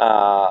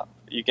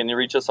 You can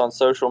reach us on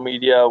social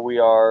media. We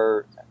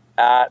are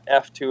at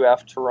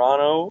F2F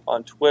Toronto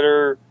on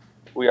Twitter.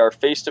 We are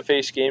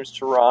Face-to-Face Games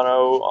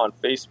Toronto on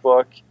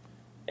Facebook.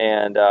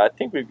 And I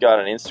think we've got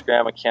an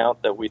Instagram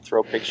account that we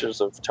throw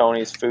pictures of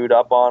Tony's food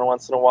up on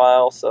once in a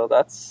while. So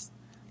that's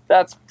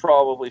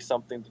probably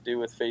something to do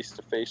with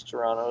Face-to-Face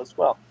Toronto as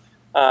well.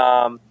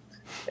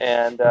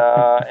 And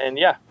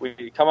yeah,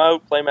 we come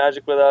out, play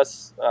Magic with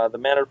us. The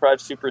Mana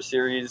Deprived Super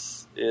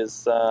Series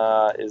is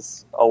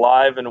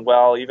alive and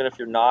well. Even if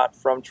you're not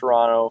from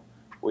Toronto,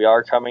 we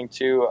are coming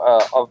to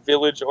a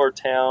village or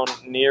town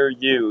near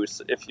you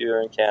if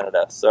you're in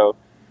Canada. So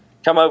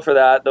come out for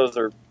that. Those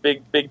are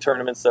big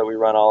tournaments that we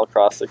run all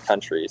across the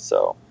country.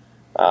 So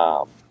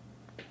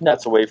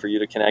that's a way for you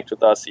to connect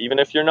with us, even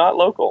if you're not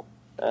local.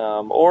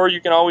 Or you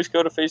can always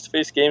go to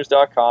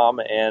facetofacegames.com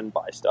and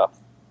buy stuff.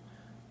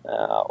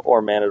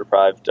 Or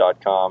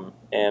manadeprived.com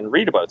and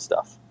read about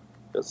stuff,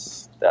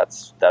 because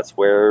that's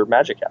where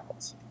magic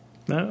happens.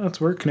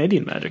 That's where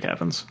Canadian magic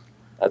happens.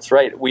 That's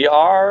right. We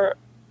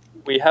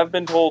have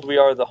been told we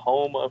are the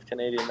home of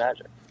Canadian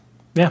magic.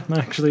 Yeah, I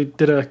actually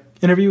did an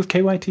interview with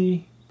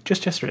KYT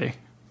just yesterday.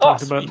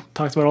 Talked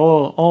about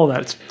all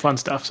that fun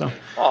stuff. So.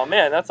 Oh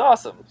man, that's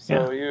awesome!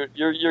 So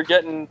you're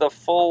getting the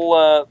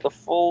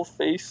full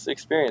face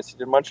experience. You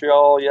did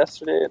Montreal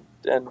yesterday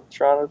and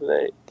Toronto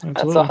today. Absolutely.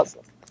 That's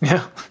awesome.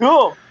 Yeah.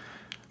 Cool.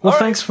 Well,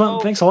 thanks a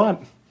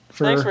lot.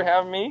 Thanks for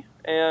having me,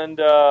 and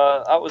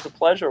that was a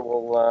pleasure.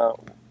 We'll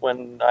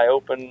when I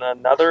open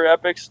another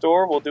Epic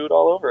store, we'll do it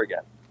all over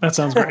again. That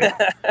sounds great.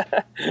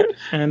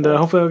 And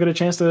hopefully I'll get a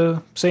chance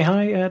to say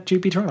hi at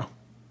GP Toronto.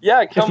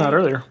 Yeah, if not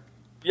earlier.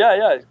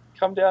 Yeah.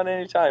 Come down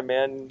anytime,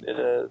 man.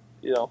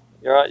 You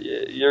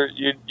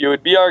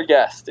would be our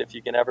guest if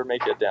you can ever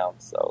make it down.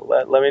 So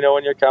let me know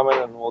when you're coming,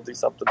 and we'll do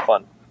something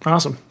fun.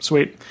 Awesome,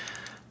 sweet.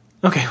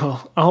 Okay,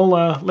 well, I'll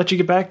let you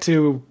get back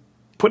to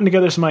putting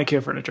together some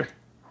IKEA furniture.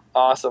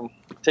 Awesome.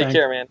 Take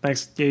care, man.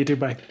 Thanks. Yeah, you too.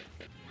 Bye.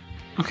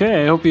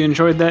 Okay, I hope you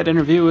enjoyed that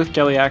interview with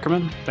Kelly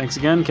Ackerman. Thanks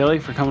again, Kelly,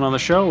 for coming on the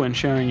show and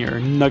sharing your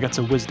nuggets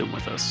of wisdom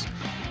with us.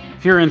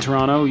 If you're in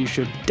Toronto, you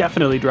should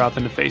definitely drop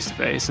into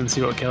Face-to-Face and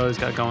see what Kelly's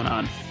got going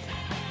on.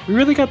 We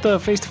really got the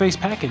face-to-face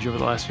package over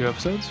the last few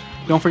episodes.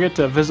 Don't forget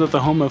to visit the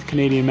home of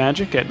Canadian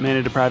Magic at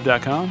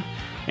manadeprived.com.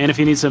 And if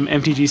you need some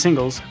MTG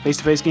singles,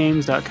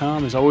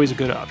 facetofacegames.com is always a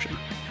good option.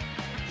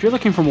 If you're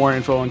looking for more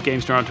info on game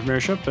store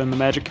entrepreneurship and the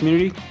Magic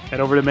community,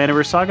 head over to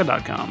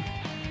manaversesaga.com.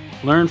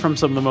 Learn from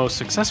some of the most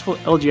successful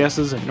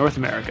LGSs in North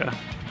America.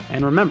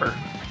 And remember,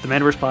 the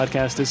Manaverse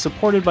Podcast is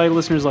supported by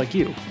listeners like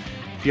you.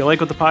 If you like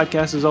what the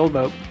podcast is all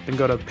about, then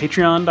go to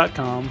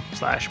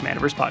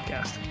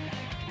patreon.com/manaversepodcast.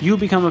 You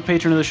become a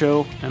patron of the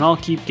show, and I'll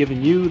keep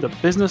giving you the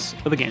business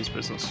of the games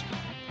business.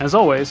 As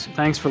always,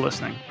 thanks for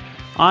listening.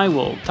 I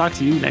will talk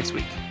to you next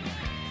week.